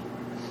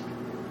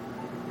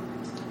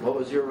 What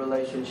was your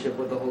relationship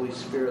with the Holy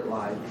Spirit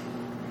like?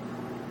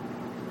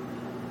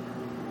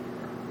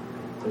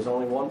 There's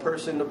only one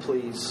person to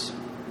please.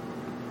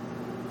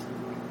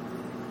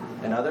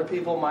 And other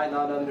people might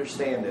not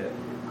understand it.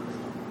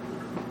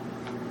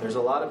 There's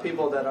a lot of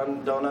people that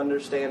don't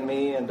understand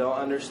me and don't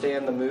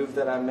understand the move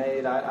that I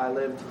made. I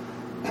lived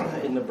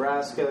in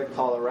Nebraska,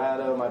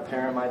 Colorado.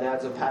 My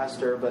dad's a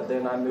pastor, but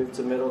then I moved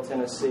to Middle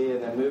Tennessee,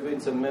 and then moving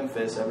to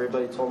Memphis,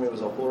 everybody told me it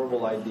was a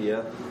horrible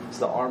idea. It's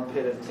the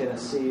armpit of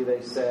Tennessee,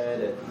 they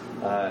said.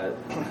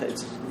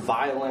 It's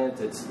violent,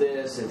 it's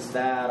this, it's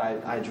that.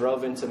 I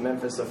drove into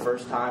Memphis the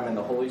first time, and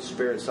the Holy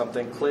Spirit,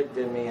 something clicked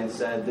in me and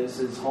said, this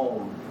is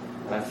home.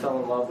 And I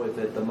fell in love with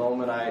it the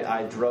moment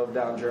I drove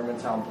down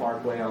Germantown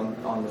Parkway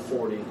on the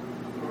 40.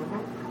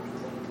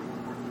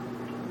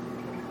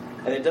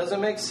 And it doesn't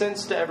make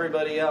sense to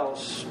everybody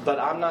else, but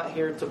I'm not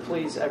here to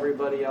please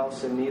everybody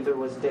else, and neither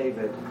was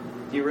David.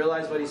 Do you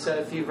realize what he said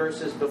a few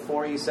verses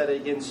before? He said,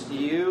 against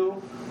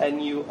you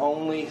and you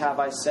only have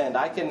I sinned.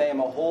 I can name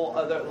a whole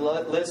other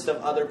list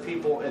of other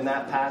people in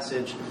that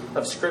passage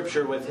of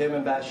Scripture with him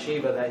and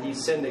Bathsheba that he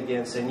sinned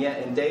against. And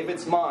yet in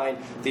David's mind,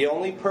 the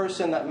only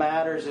person that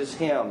matters is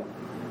him.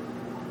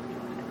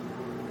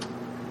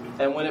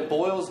 And when it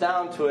boils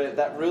down to it,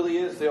 that really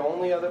is the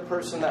only other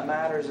person that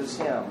matters is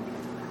him.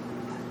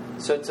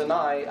 So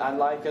tonight, I'd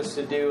like us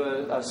to do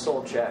a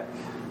soul check.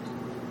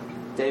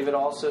 David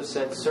also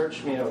said,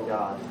 search me, O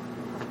God.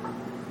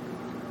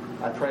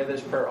 I pray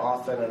this prayer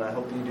often, and I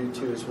hope you do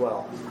too as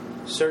well.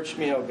 Search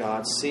me, O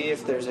God. See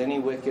if there's any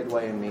wicked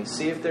way in me.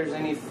 See if there's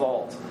any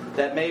fault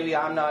that maybe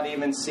I'm not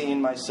even seeing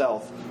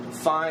myself.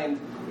 Find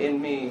in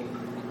me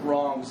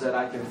wrongs that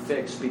I can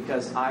fix,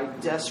 because I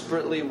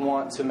desperately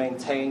want to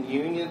maintain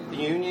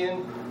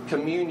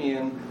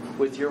communion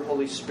with your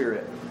Holy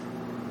Spirit.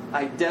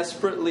 I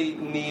desperately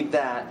need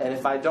that, and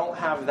if I don't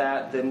have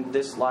that, then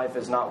this life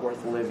is not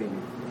worth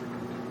living.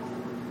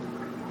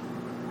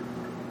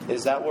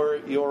 Is that where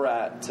you're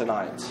at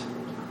tonight?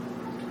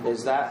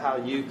 Is that how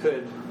you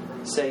could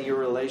say your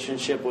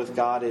relationship with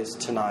God is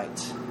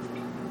tonight?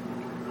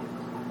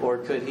 Or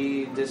could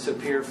He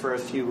disappear for a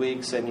few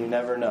weeks and you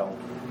never know?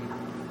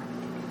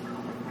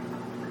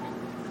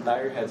 Bow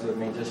your heads with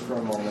me just for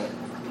a moment.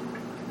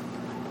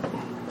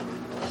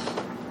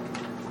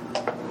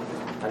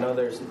 I know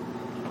there's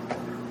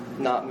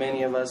not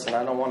many of us, and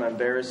I don't want to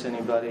embarrass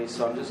anybody,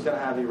 so I'm just going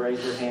to have you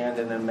raise your hand,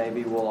 and then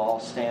maybe we'll all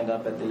stand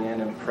up at the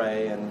end and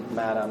pray. And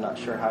Matt, I'm not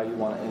sure how you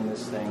want to end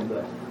this thing,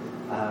 but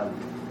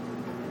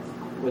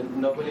with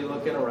nobody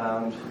looking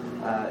around,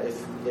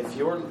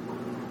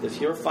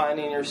 if you're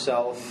finding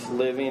yourself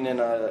living in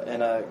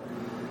a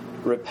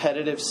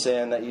repetitive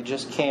sin that you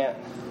just can't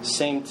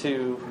seem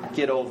to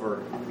get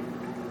over,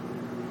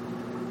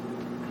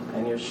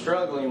 and you're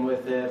struggling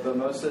with it, but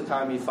most of the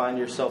time you find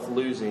yourself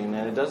losing.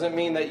 And it doesn't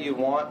mean that you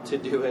want to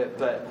do it,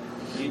 but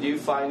you do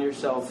find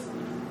yourself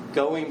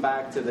going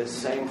back to the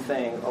same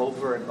thing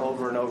over and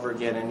over and over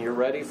again. And you're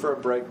ready for a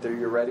breakthrough.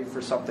 You're ready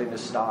for something to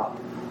stop.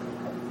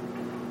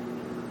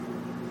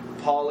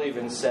 Paul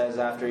even says,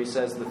 after he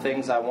says, the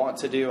things I want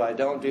to do, I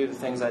don't do. The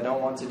things I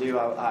don't want to do,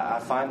 I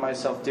find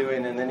myself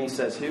doing. And then he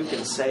says, who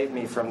can save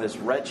me from this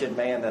wretched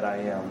man that I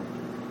am?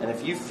 And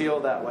if you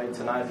feel that way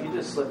tonight, if you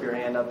just slip your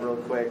hand up real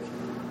quick,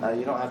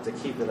 you don't have to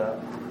keep it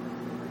up.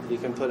 You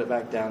can put it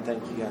back down.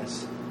 Thank you,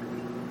 guys.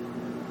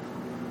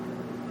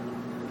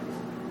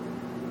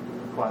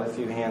 Quite a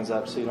few hands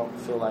up, so you don't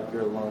feel like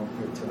you're alone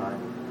here tonight.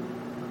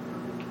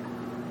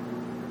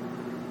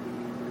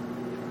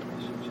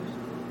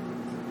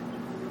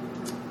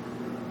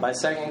 My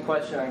second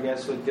question, I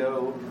guess, would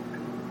go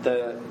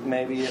the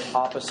maybe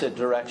opposite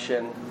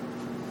direction.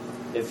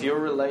 If your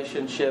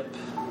relationship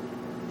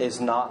is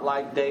not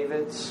like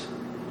David's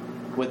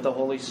with the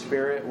Holy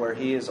Spirit, where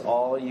He is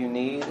all you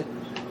need,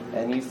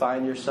 and you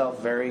find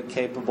yourself very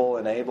capable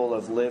and able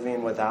of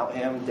living without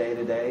Him day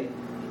to day,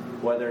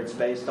 whether it's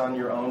based on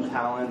your own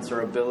talents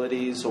or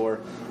abilities or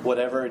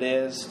whatever it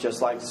is,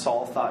 just like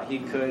Saul thought he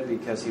could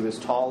because he was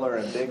taller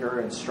and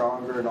bigger and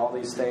stronger and all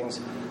these things.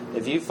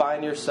 If you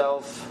find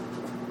yourself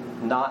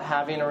not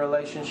having a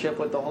relationship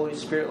with the Holy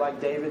Spirit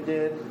like David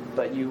did,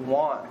 but you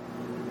want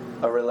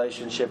a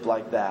relationship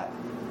like that,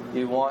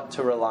 you want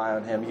to rely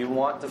on Him, you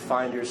want to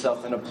find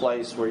yourself in a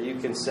place where you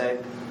can say,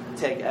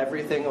 take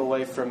everything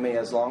away from me.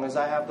 As long as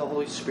I have the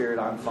Holy Spirit,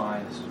 I'm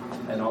fine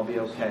and I'll be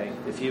okay.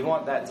 If you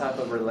want that type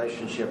of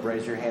relationship,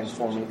 raise your hands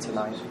for me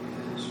tonight.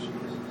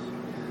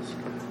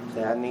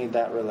 Say, I need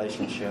that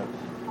relationship.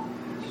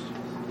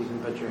 You can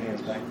put your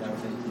hands back down.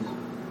 Thank you.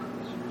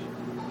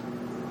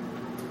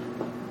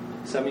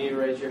 Some of you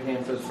raise your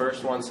hand for the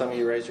first one. Some of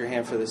you raise your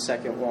hand for the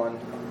second one.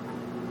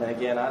 And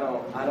again, I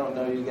don't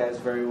know you guys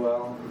very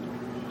well,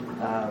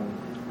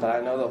 but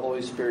I know the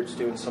Holy Spirit's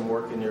doing some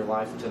work in your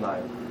life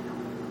tonight.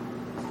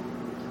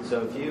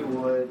 So if you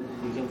would,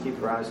 you can keep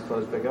your eyes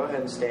closed, but go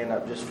ahead and stand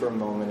up just for a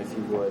moment if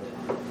you would.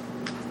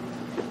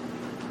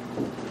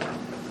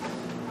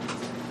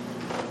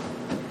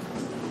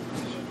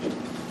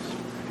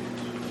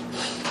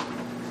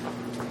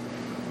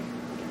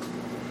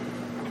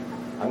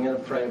 I'm going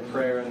to pray a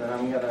prayer, and then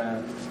I'm going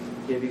to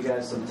give you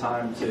guys some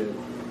time to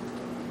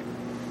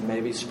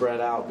maybe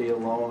spread out, be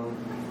alone,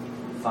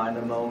 find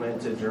a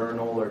moment to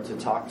journal or to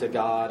talk to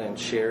God and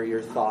share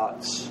your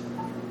thoughts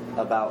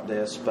about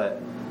this.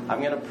 But I'm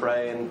going to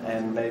pray,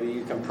 and maybe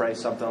you can pray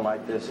something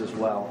like this as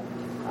well,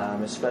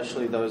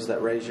 especially those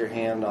that raise your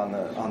hand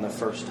on the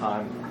first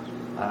time.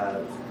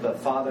 But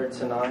Father,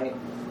 tonight,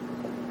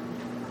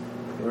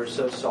 we're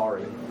so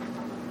sorry.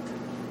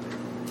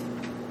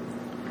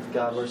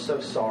 God, we're so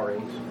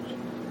sorry.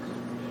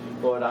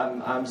 Lord,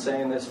 I'm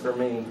saying this for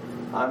me.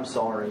 I'm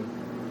sorry.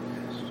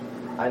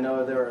 I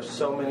know there are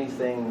so many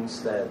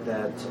things that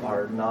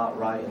are not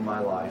right in my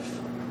life.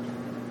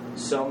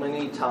 So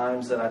many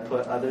times that I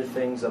put other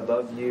things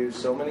above you.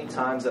 So many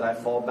times that I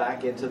fall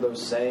back into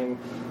those same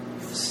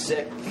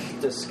sick,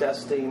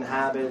 disgusting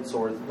habits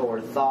or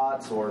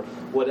thoughts or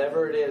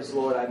whatever it is,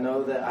 Lord. I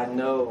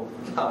know,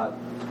 God,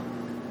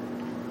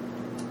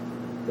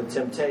 the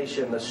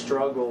temptation, the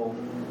struggle,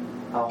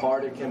 how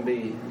hard it can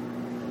be.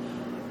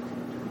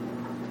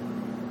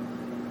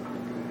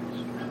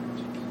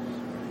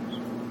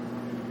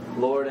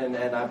 Lord,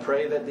 and I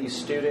pray that these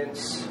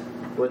students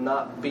would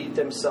not beat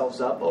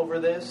themselves up over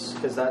this,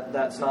 because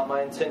that's not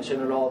my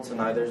intention at all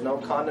tonight. There's no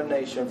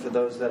condemnation for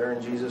those that are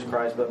in Jesus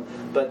Christ,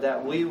 but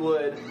that we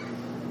would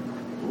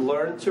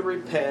learn to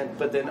repent,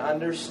 but then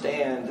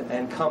understand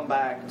and come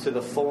back to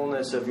the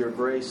fullness of your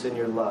grace and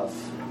your love.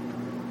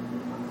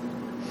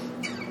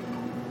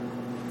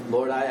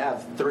 Lord, I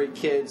have 3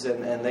 kids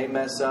and they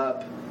mess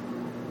up.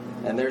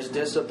 And there's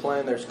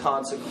discipline, there's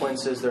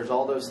consequences, there's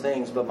all those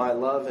things, but my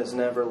love has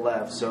never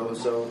left. So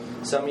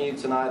some of you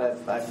tonight,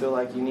 I feel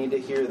like you need to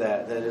hear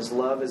that His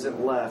love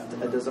isn't left.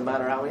 It doesn't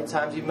matter how many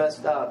times you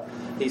messed up,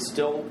 He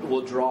still will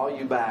draw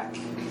you back.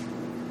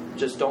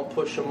 Just don't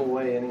push Him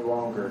away any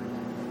longer.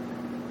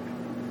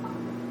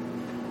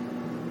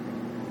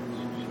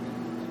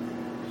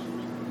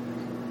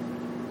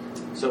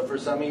 So for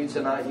some of you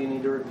tonight, you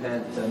need to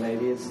repent, and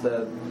maybe it's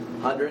the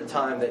 100th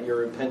time that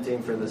you're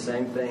repenting for the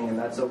same thing, and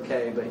that's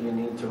okay, but you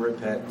need to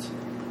repent.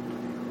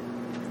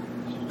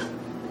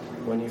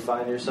 When you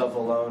find yourself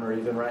alone, or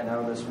even right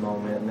now in this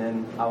moment, and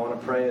then I want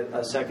to pray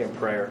a second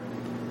prayer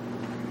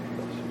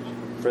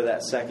for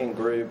that second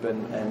group,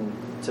 and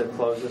to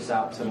close this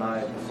out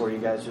tonight before you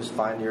guys just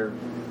find your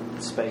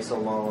space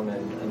alone,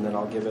 and then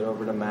I'll give it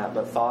over to Matt.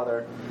 But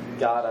Father,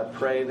 God, I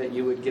pray that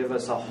you would give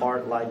us a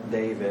heart like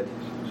David,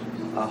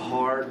 a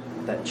heart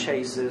that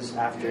chases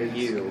after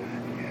you.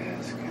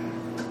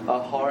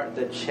 A heart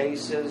that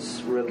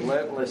chases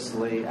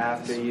relentlessly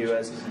after you.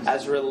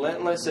 As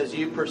relentless as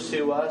you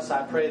pursue us,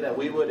 I pray that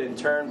we would in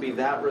turn be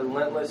that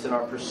relentless in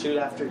our pursuit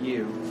after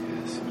you.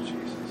 Yes, Jesus.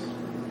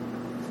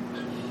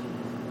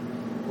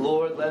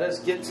 Lord, let us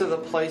get to the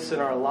place in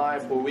our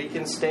life where we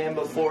can stand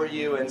before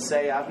you and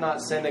say, I've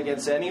not sinned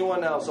against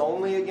anyone else,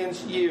 only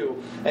against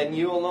you, and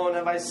you alone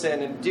have I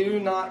sinned. And do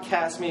not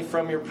cast me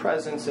from your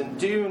presence, and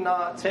do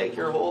not take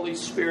your Holy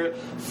Spirit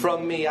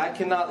from me. I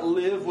cannot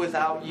live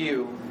without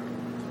you.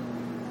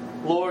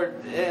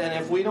 Lord, and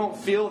if we don't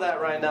feel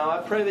that right now, I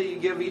pray that you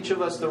give each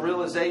of us the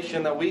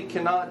realization that we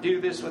cannot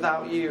do this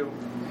without you.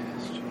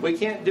 Yes, Jesus. We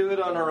can't do it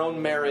on our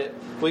own merit.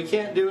 We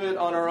can't do it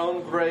on our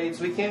own grades.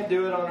 We can't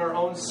do it on our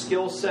own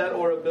skill set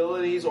or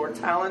abilities or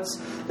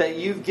talents that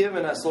you've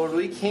given us, Lord.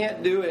 We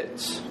can't do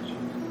it.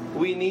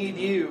 We need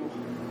you.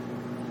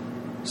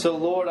 So,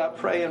 Lord, I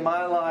pray in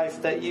my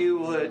life that you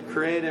would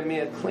create in me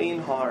a clean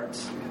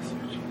heart.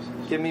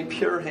 Give me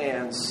pure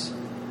hands.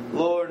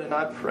 Lord, and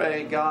I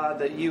pray, God,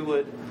 that you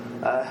would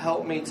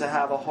help me to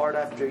have a heart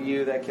after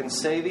you that can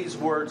say these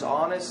words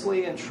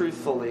honestly and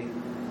truthfully.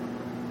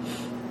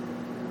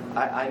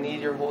 I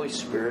need your Holy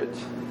Spirit.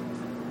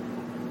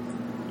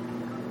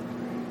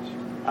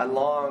 I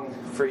long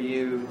for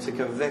you to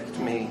convict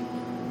me.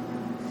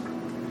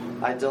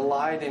 I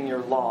delight in your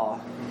law.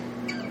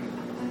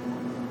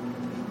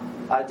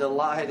 I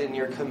delight in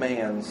your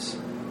commands.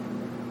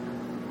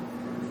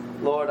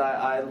 Lord,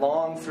 I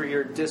long for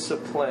your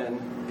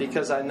discipline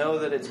because I know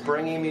that it's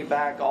bringing me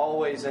back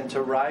always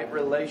into right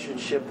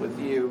relationship with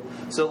you.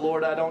 So,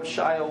 Lord, I don't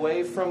shy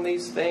away from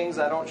these things.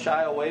 I don't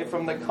shy away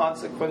from the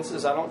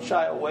consequences. I don't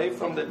shy away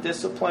from the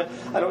discipline.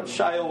 I don't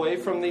shy away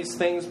from these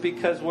things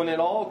because when it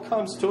all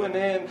comes to an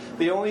end,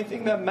 the only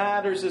thing that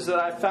matters is that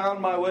I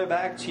found my way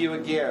back to you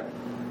again.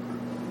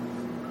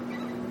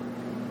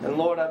 And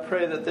Lord, I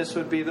pray that this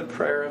would be the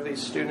prayer of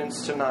these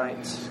students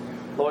tonight.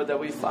 Lord, that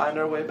we find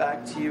our way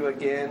back to you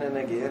again and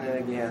again and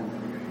again.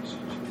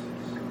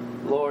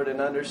 Lord, and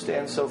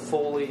understand so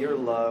fully your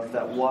love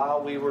that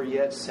while we were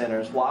yet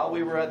sinners, while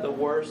we were at the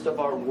worst of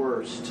our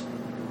worst,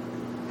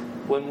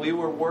 when we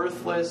were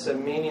worthless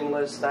and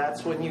meaningless,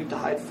 that's when you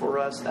died for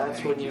us.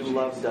 That's when you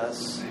loved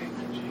us.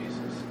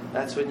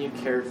 That's when you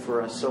cared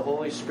for us. So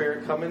Holy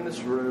Spirit, come in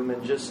this room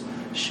and just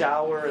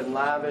shower and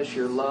lavish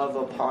your love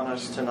upon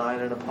us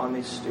tonight and upon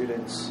these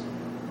students.